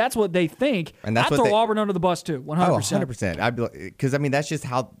running. That's what they think. And that's throw Auburn under the bus, too, 100%. Oh, 100%. Because, that's just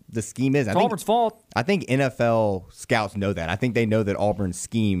how the scheme is. It's Auburn's fault. I think NFL scouts know that. I think they know that Auburn's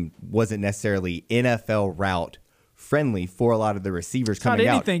scheme wasn't necessarily NFL route friendly for a lot of the receivers coming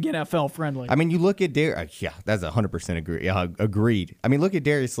out. Not anything NFL friendly. You look at that's 100% agreed. Look at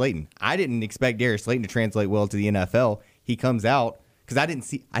Darius Slayton. I didn't expect Darius Slayton to translate well to the NFL. He comes out because I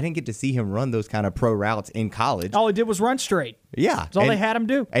didn't get to see him run those kind of pro routes in college. All he did was run straight. Yeah, that's all they had him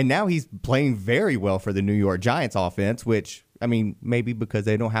do. And now he's playing very well for the New York Giants offense, which maybe because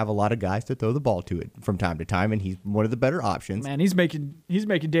they don't have a lot of guys to throw the ball to it from time to time, and he's one of the better options. Man, he's making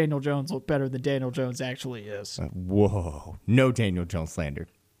Daniel Jones look better than Daniel Jones actually is. Whoa, no Daniel Jones slander.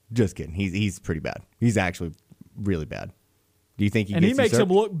 Just kidding. He's pretty bad. He's actually really bad. Do you think he and gets he makes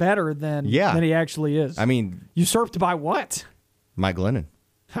usurped? him look better than he actually is? I mean, usurped by what? Mike Glennon.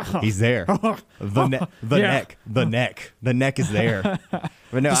 He's there. The neck is there.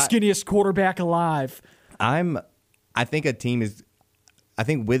 But no, the skinniest quarterback alive. I think a team is. I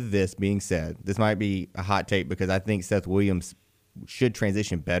think with this being said, this might be a hot take because I think Seth Williams should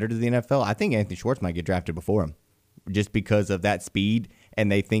transition better to the NFL. I think Anthony Schwartz might get drafted before him just because of that speed, and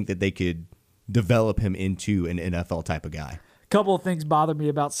they think that they could develop him into an NFL type of guy. A couple of things bother me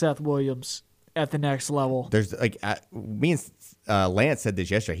about Seth Williams at the next level. There's me and Lance said this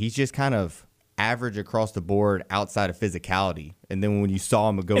yesterday. He's just kind of average across the board outside of physicality. And then when you saw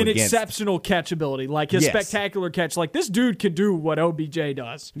him go against exceptional catchability, like his spectacular catch, like this dude can do what OBJ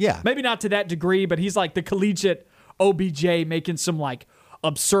does. Yeah. Maybe not to that degree, but he's like the collegiate OBJ making some like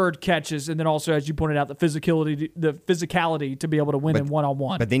absurd catches. And then also, as you pointed out, the physicality to be able to win in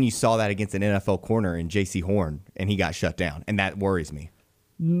one-on-one. But then you saw that against an NFL corner in J.C. Horn, and he got shut down. And that worries me.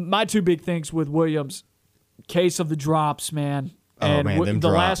 My two big things with Williams, case of the drops, man. And the drops.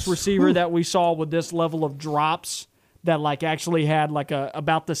 last receiver that we saw with this level of drops that like actually had like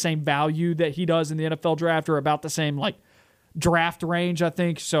about the same value that he does in the NFL draft, or about the same like draft range, I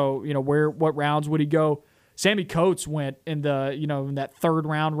think. So, what rounds would he go? Sammy Coates went in the, in that third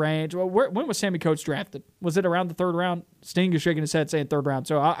round range. Well, when was Sammy Coates drafted? Was it around the third round? Sting is shaking his head saying third round.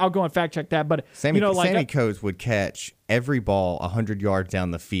 So I'll go and fact check that. But Sammy Coates would catch every ball 100 yards down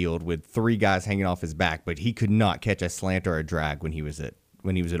the field with three guys hanging off his back, but he could not catch a slant or a drag when he was at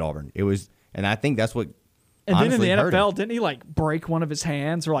Auburn. And I think that's what. And then in the NFL, didn't he like break one of his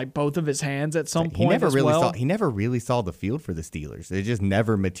hands or like both of his hands at some point? He never really saw the field for the Steelers. It just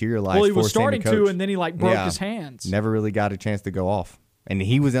never materialized. Well, he was for starting Sammy Coates. to, and then he like broke his hands. Never really got a chance to go off, and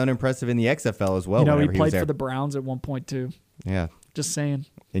he was unimpressive in the XFL as well. He played for the Browns at one point too. Yeah, just saying.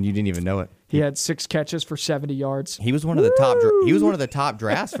 And you didn't even know it. He had 6 catches for 70 yards. He was one of the top. He was one of the top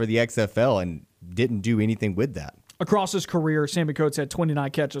drafts for the XFL, and didn't do anything with that. Across his career, Sammy Coates had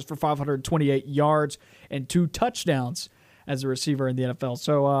 29 catches for 528 yards and 2 touchdowns as a receiver in the NFL.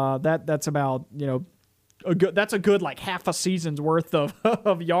 So that's about that's a good like half a season's worth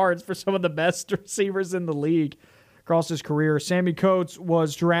of yards for some of the best receivers in the league. Across his career, Sammy Coates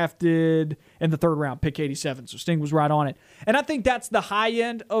was drafted in the 3rd round, pick 87. So Sting was right on it. And I think that's the high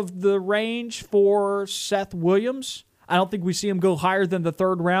end of the range for Seth Williams. I don't think we see him go higher than the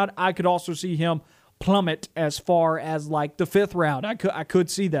 3rd round. I could also see him plummet as far as like the 5th round. I could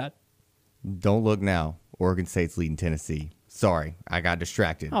see that. Don't look now. Oregon State's leading Tennessee. Sorry, I got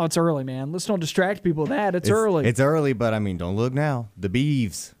distracted. Oh, it's early, man. Let's don't distract people with that. It's early. It's early, but I mean, don't look now. The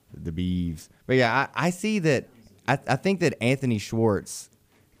Beavs. But yeah, I see that. I think that Anthony Schwartz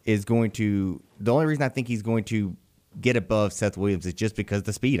is going to. The only reason I think he's going to get above Seth Williams is just because of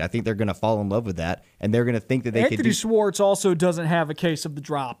the speed. I think they're going to fall in love with that, and they're going to think that Anthony Schwartz also doesn't have a case of the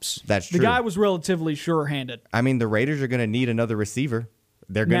drops. That's true. The guy was relatively sure-handed. I mean, the Raiders are going to need another receiver.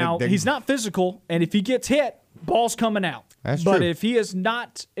 He's not physical, and if he gets hit, ball's coming out. That's true. But if he's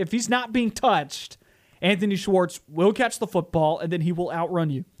not being touched, Anthony Schwartz will catch the football, and then he will outrun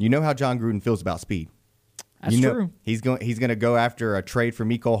you. You know how John Gruden feels about speed. That's true. He's going to go after a trade for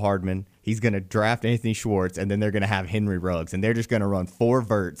Mecole Hardman. He's going to draft Anthony Schwartz, and then they're going to have Henry Ruggs, and they're just going to run 4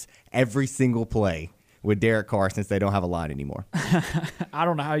 verts every single play with Derek Carr since they don't have a line anymore. I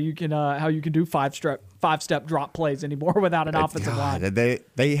don't know how you can do five-step drop plays anymore without an offensive line.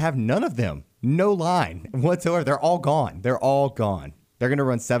 They have none of them. No line whatsoever. They're all gone. They're going to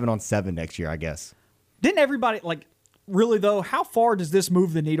run 7-on-7 next year, I guess. Didn't everybody like? Really, though, how far does this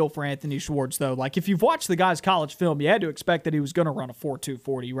move the needle for Anthony Schwartz, though? Like, if you've watched the guy's college film, you had to expect that he was going to run a 4.2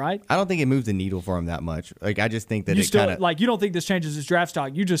 40, right? I don't think it moves the needle for him that much. Like, I just think that you don't think this changes his draft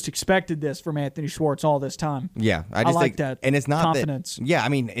stock. You just expected this from Anthony Schwartz all this time. Yeah, I like think that. And it's not confidence.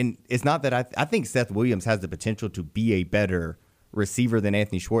 And it's not that I think Seth Williams has the potential to be a better receiver than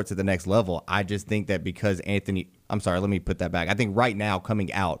Anthony Schwartz at the next level. I just think that because let me put that back. I think right now,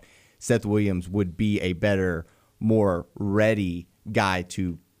 coming out, Seth Williams would be a better, more ready guy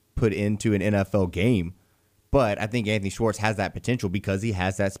to put into an NFL game. But I think Anthony Schwartz has that potential because he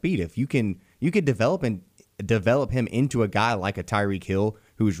has that speed. If you could develop him into a guy like a Tyreek Hill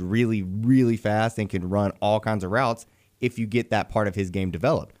who's really, really fast and can run all kinds of routes if you get that part of his game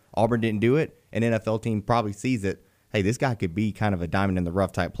developed. Auburn didn't do it. An NFL team probably sees it. Hey, this guy could be kind of a diamond in the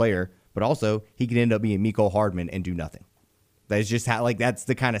rough type player, but also he could end up being Mecole Hardman and do nothing. That's just that's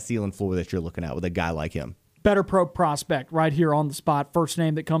the kind of ceiling floor that you're looking at with a guy like him. Better pro prospect right here on the spot. First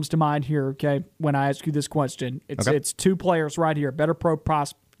name that comes to mind here, okay, when I ask you this question. It's 2 players right here. Better pro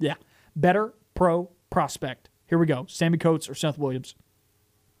prospect. Here we go. Sammy Coates or Seth Williams?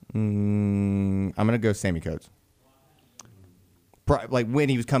 I'm going to go Sammy Coates. like when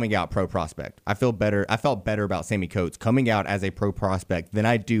he was coming out pro prospect. I felt better about Sammy Coates coming out as a pro prospect than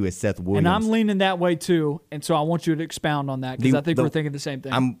I do as Seth Williams. And I'm leaning that way too, and so I want you to expound on that because I think we're thinking the same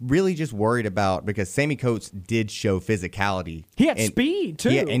thing. I'm really just worried about because Sammy Coates did show physicality. He had speed too.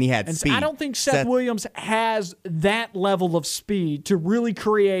 And he had speed. I don't think Seth Williams has that level of speed to really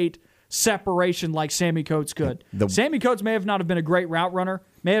create separation like Sammy Coates could. Sammy Coates may have not have been a great route runner,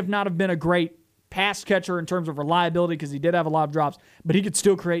 may have not have been a great pass catcher in terms of reliability because he did have a lot of drops, but he could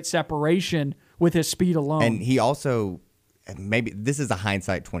still create separation with his speed alone. And he also, maybe this is a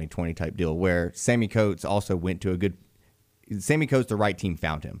hindsight 2020 type deal where Sammy Coates also went to the right team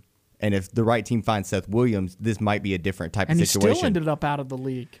found him. And if the right team finds Seth Williams, this might be a different type of situation. And he still ended up out of the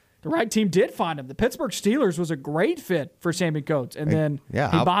league. The right team did find him. The Pittsburgh Steelers was a great fit for Sammy Coates, and then he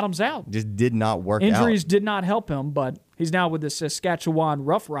bottoms out. Just did not work out. Injuries did not help him, but he's now with the Saskatchewan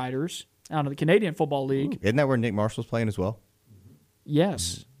Roughriders out of the Canadian Football League. Isn't that where Nick Marshall's playing as well?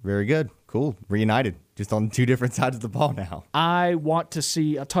 Yes. Very good. Cool. Reunited. Just on two different sides of the ball now. I want to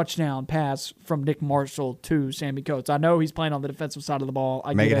see a touchdown pass from Nick Marshall to Sammy Coates. I know he's playing on the defensive side of the ball.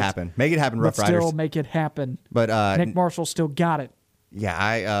 Make it happen. Make it happen, Roughriders. Still make it happen. But Nick Marshall still got it. Yeah,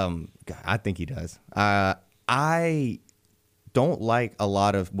 I think he does. I don't like a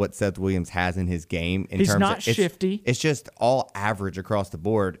lot of what Seth Williams has in his game. He's not shifty. It's just all average across the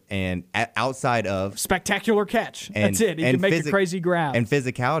board, and outside of spectacular catch. That's it. He can make a crazy grab and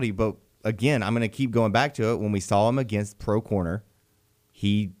physicality. But again, I'm going to keep going back to it. When we saw him against pro corner,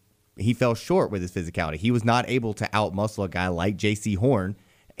 he fell short with his physicality. He was not able to outmuscle a guy like J.C. Horn,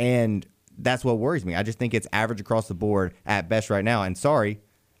 and that's what worries me. I just think it's average across the board at best right now. And sorry,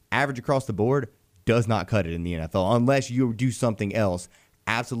 average across the board does not cut it in the NFL unless you do something else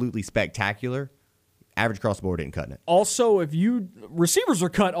absolutely spectacular. Average across the board ain't cutting it. Also, receivers are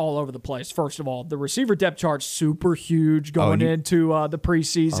cut all over the place. First of all, the receiver depth chart's super huge going into the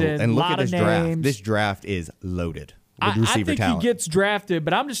preseason. And look at this draft. This draft is loaded. I think talent. He gets drafted,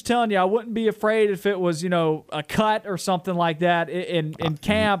 but I'm just telling you, I wouldn't be afraid if it was, a cut or something like that in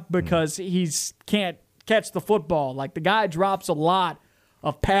camp because he can't catch the football. Like, the guy drops a lot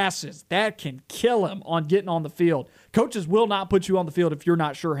of passes. That can kill him on getting on the field. Coaches will not put you on the field if you're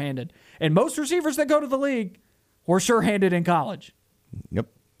not sure-handed. And most receivers that go to the league were sure-handed in college. Yep,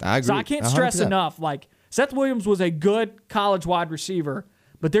 I agree. So I can't stress 100%. Enough. Like, Seth Williams was a good college wide receiver,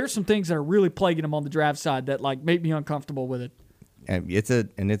 but there's some things that are really plaguing him on the draft side that make me uncomfortable with it. And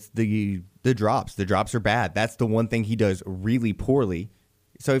it's the drops. The drops are bad. That's the one thing he does really poorly.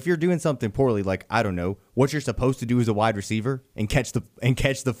 So if you're doing something poorly, like, I don't know, what you're supposed to do as a wide receiver and catch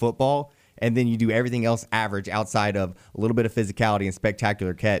the football, and then you do everything else average outside of a little bit of physicality and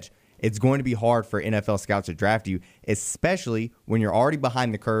spectacular catch, it's going to be hard for NFL scouts to draft you, especially when you're already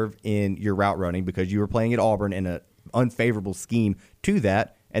behind the curve in your route running because you were playing at Auburn in an unfavorable scheme to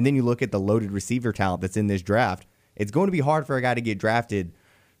that, and then you look at the loaded receiver talent that's in this draft. It's going to be hard for a guy to get drafted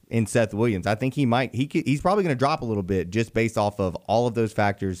in Seth Williams. I think he's probably going to drop a little bit just based off of all of those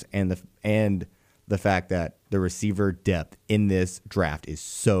factors and the fact that the receiver depth in this draft is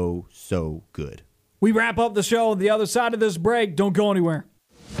so good. We wrap up the show on the other side of this break. Don't go anywhere.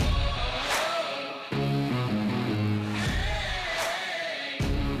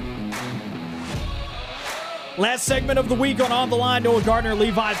 Last segment of the week on the Line. Noah Gardner,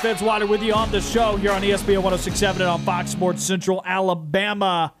 Levi, Fitzwater with you on the show here on ESPN 106.7 and on Fox Sports Central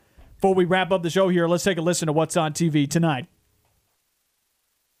Alabama. Before we wrap up the show here, let's take a listen to what's on TV tonight.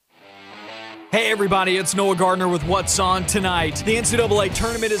 Hey everybody, it's Noah Gardner with What's On Tonight. The NCAA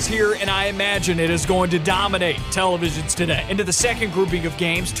Tournament is here, and I imagine it is going to dominate televisions today. Into the second grouping of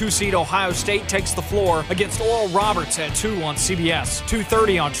games, 2-seed Ohio State takes the floor against Oral Roberts at 2 on CBS.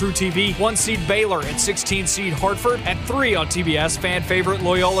 2:30 on True TV, 1-seed Baylor and 16-seed Hartford. At 3 on TBS, fan favorite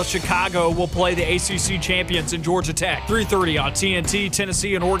Loyola Chicago will play the ACC champions in Georgia Tech. 3:30 on TNT,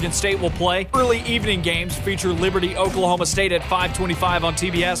 Tennessee and Oregon State will play. Early evening games feature Liberty, Oklahoma State at 5:25 on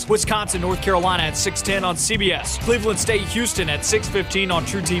TBS, Wisconsin, North Carolina at 6:10 on CBS, Cleveland State, Houston at 6:15 on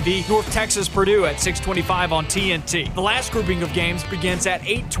True TV, North Texas, Purdue at 6:25 on TNT. The last grouping of games begins at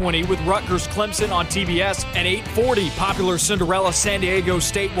 8:20 with Rutgers, Clemson on TBS. At 8:40, popular Cinderella San Diego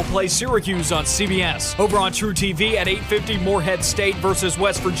State will play Syracuse on CBS. Over on True TV at 8:50, Morehead State versus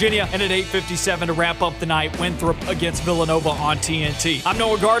West Virginia, and at 8:57 to wrap up the night, Winthrop against Villanova on TNT. I'm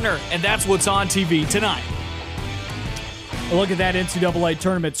Noah Gardner, and that's what's on TV tonight. Look at that NCAA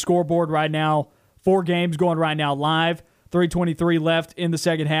Tournament scoreboard right now. 4 games going right now live. 3:23 left in the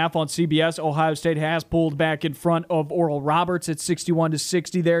second half on CBS. Ohio State has pulled back in front of Oral Roberts at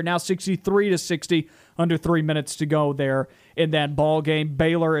 61-60 there. Now 63-60, under 3 minutes to go there in that ball game.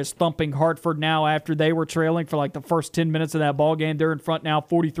 Baylor is thumping Hartford now after they were trailing for like the first 10 minutes of that ball game. They're in front now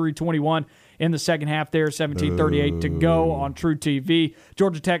 43-21 in the second half there. 17:38 to go on True TV.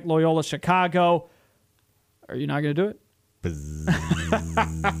 Georgia Tech, Loyola, Chicago. Are you not going to do it?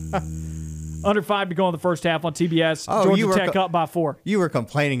 Under 5 to go in the first half on TBS. Georgia Tech up by 4. You were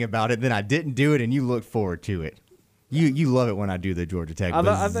complaining about it, then I didn't do it, and you look forward to it. You love it when I do the Georgia Tech.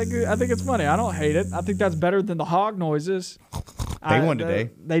 I think it's funny. I don't hate it. I think that's better than the hog noises. They won today.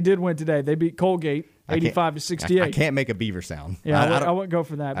 They did win today. They beat Colgate 85-68. I can't make a beaver sound. Yeah, I wouldn't go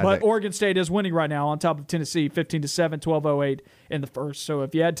for that. But Oregon State is winning right now on top of Tennessee, 15-7, 12:08 in the first. So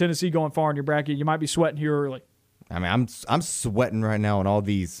if you had Tennessee going far in your bracket, you might be sweating here early. I mean, I'm sweating right now on all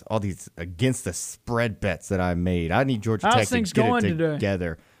these against the spread bets that I made. I need Georgia Tech to get it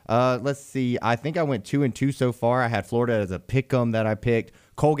together. Let's see. I think I went 2-2 so far. I had Florida as a pick'em that I picked.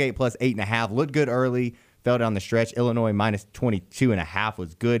 Colgate plus 8.5 looked good early. Fell down the stretch. Illinois minus 22.5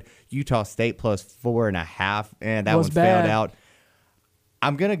 was good. Utah State plus 4.5, and that one failed out.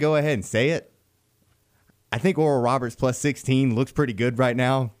 I'm gonna go ahead and say it. I think Oral Roberts plus 16 looks pretty good right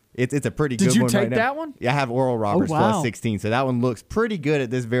now. It's a pretty good one right now. Did you take that one? Yeah, I have Oral Roberts plus 16, so that one looks pretty good at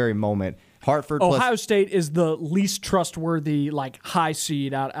this very moment. Hartford Ohio State is the least trustworthy, high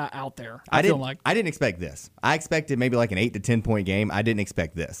seed out there. I didn't expect this. I expected maybe like an 8 to 10 point game. I didn't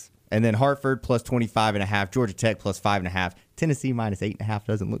expect this. And then Hartford plus 25.5, Georgia Tech plus 5.5, Tennessee minus 8.5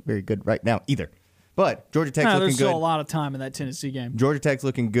 doesn't look very good right now either. But Georgia Tech's looking good. There's still a lot of time in that Tennessee game. Georgia Tech's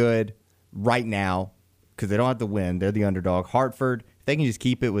looking good right now because they don't have to win. They're the underdog. Hartford, if they can just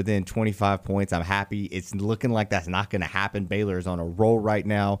keep it within 25 points, I'm happy. It's looking like that's not going to happen. Baylor is on a roll right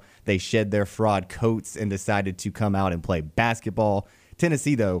now. They shed their fraud coats and decided to come out and play basketball.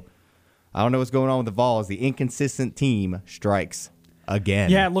 Tennessee, though, I don't know what's going on with the Vols. The inconsistent team strikes again.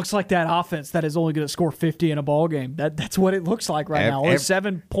 Yeah, it looks like that offense that is only going to score 50 in a ball game. That's what it looks like right now. Only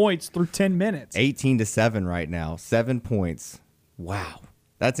 7 points through 10 minutes. 18-7 right now. 7 points. Wow.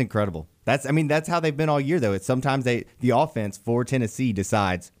 That's incredible. That's how they've been all year, though. It's sometimes the offense for Tennessee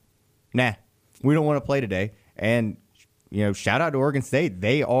decides, nah, we don't want to play today. And, shout out to Oregon State.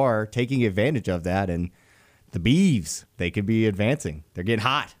 They are taking advantage of that. And the Beavs, they could be advancing. They're getting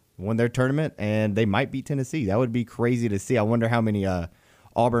hot. Won their tournament, and they might beat Tennessee. That would be crazy to see. I wonder how many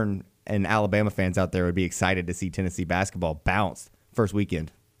Auburn and Alabama fans out there would be excited to see Tennessee basketball bounce first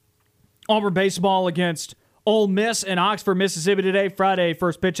weekend. Auburn baseball against Ole Miss in Oxford, Mississippi today, Friday,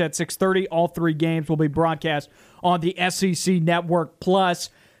 first pitch at 6:30. All 3 games will be broadcast on the SEC Network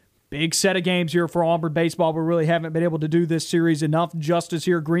Plus. Big set of games here for Auburn baseball. We really haven't been able to do this series enough justice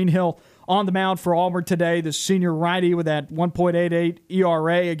here. Greenhill on the mound for Auburn today. The senior righty with that 1.88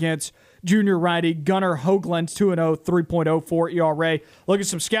 ERA against junior righty Gunnar Hoagland, 2-0, 3.04 ERA. Look at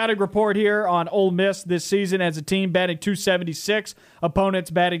some scouting report here on Ole Miss this season as a team, batting .276, opponents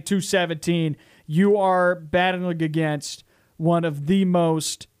batting .217. You are battling against one of the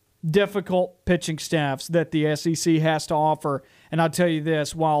most difficult pitching staffs that the SEC has to offer. And I'll tell you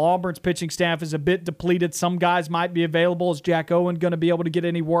this, while Auburn's pitching staff is a bit depleted, some guys might be available. Is Jack Owen going to be able to get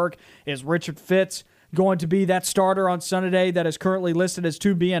any work? Is Richard Fitz going to be that starter on Sunday that is currently listed as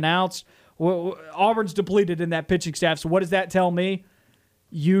to be announced? Well, Auburn's depleted in that pitching staff. So what does that tell me?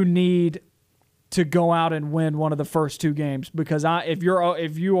 You need to go out and win one of the first 2 games, because if you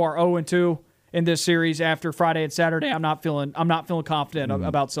are 0-2 in this series after Friday and Saturday, I'm not feeling confident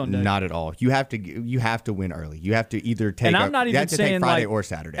about Sunday. Not at all. You have to win early. You have to either take Friday or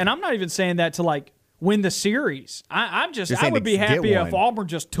Saturday. And I'm not even saying that to win the series. I would be happy if Auburn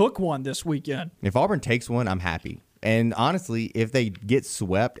just took one this weekend. If Auburn takes one, I'm happy. And honestly, if they get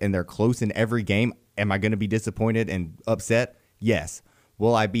swept and they're close in every game, am I going to be disappointed and upset? Yes.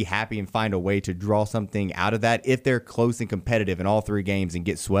 Will I be happy and find a way to draw something out of that? If they're close and competitive in all 3 games and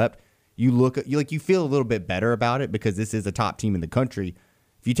get swept, you feel a little bit better about it because this is a top team in the country.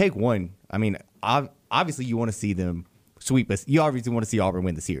 If you take one, obviously you want to see them sweep us. You obviously want to see Auburn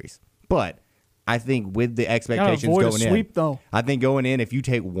win the series. But I think with the expectations going in, if you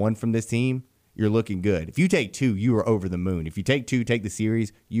take one from this team, you're looking good. If you take 2, you are over the moon. If you take 2, take the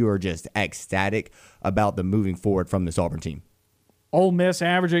series, you are just ecstatic about the moving forward from this Auburn team. Ole Miss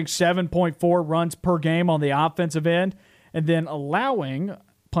averaging 7.4 runs per game on the offensive end, and then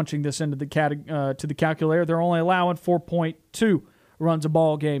punching this into the calculator, they're only allowing 4.2 runs a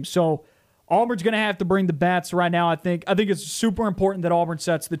ball game. So Auburn's going to have to bring the bats right now. I think it's super important that Auburn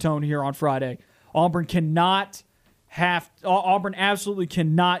sets the tone here on Friday. Auburn absolutely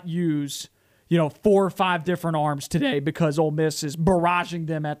cannot use 4 or 5 different arms today because Ole Miss is barraging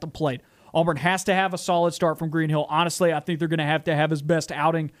them at the plate. Auburn has to have a solid start from Green Hill. Honestly, I think they're going to have his best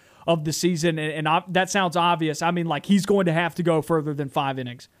outing of the season, and that sounds obvious. I mean, like, he's going to have to go further than 5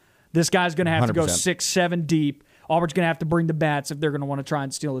 innings. This guy's going to have 100%. To go 6, 7 deep. Auburn's going to have to bring the bats if they're going to want to try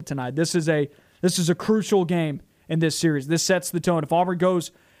and steal it tonight. This is a crucial game in this series. This sets the tone. If Auburn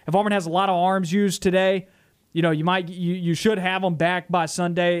has a lot of arms used today, you should have them back by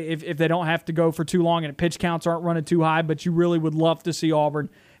Sunday if they don't have to go for too long and pitch counts aren't running too high. But you really would love to see Auburn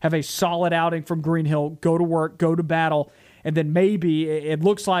have a solid outing from Green Hill, go to work, go to battle, and then maybe it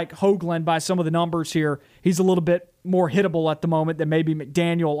looks like Hoagland, by some of the numbers here, he's a little bit more hittable at the moment than maybe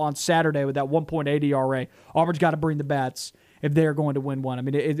McDaniel on Saturday with that 1.8 ERA. Auburn's got to bring the bats if they're going to win one. I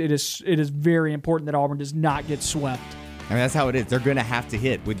mean, it is very important that Auburn does not get swept. I mean, that's how it is. They're going to have to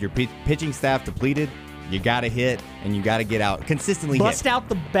hit. With your pitching staff depleted, you got to hit, and you got to get out. Consistently Bust out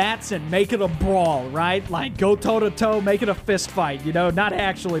the bats and make it a brawl, right? Like, go toe-to-toe, make it a fist fight. Not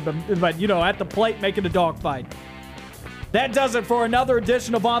actually, but at the plate, make it a dog fight. That does it for another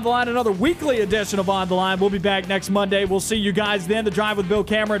edition of On the Line, another weekly edition of On the Line. We'll be back next Monday. We'll see you guys then. The Drive with Bill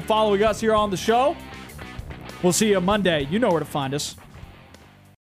Cameron following us here on the show. We'll see you Monday. You know where to find us.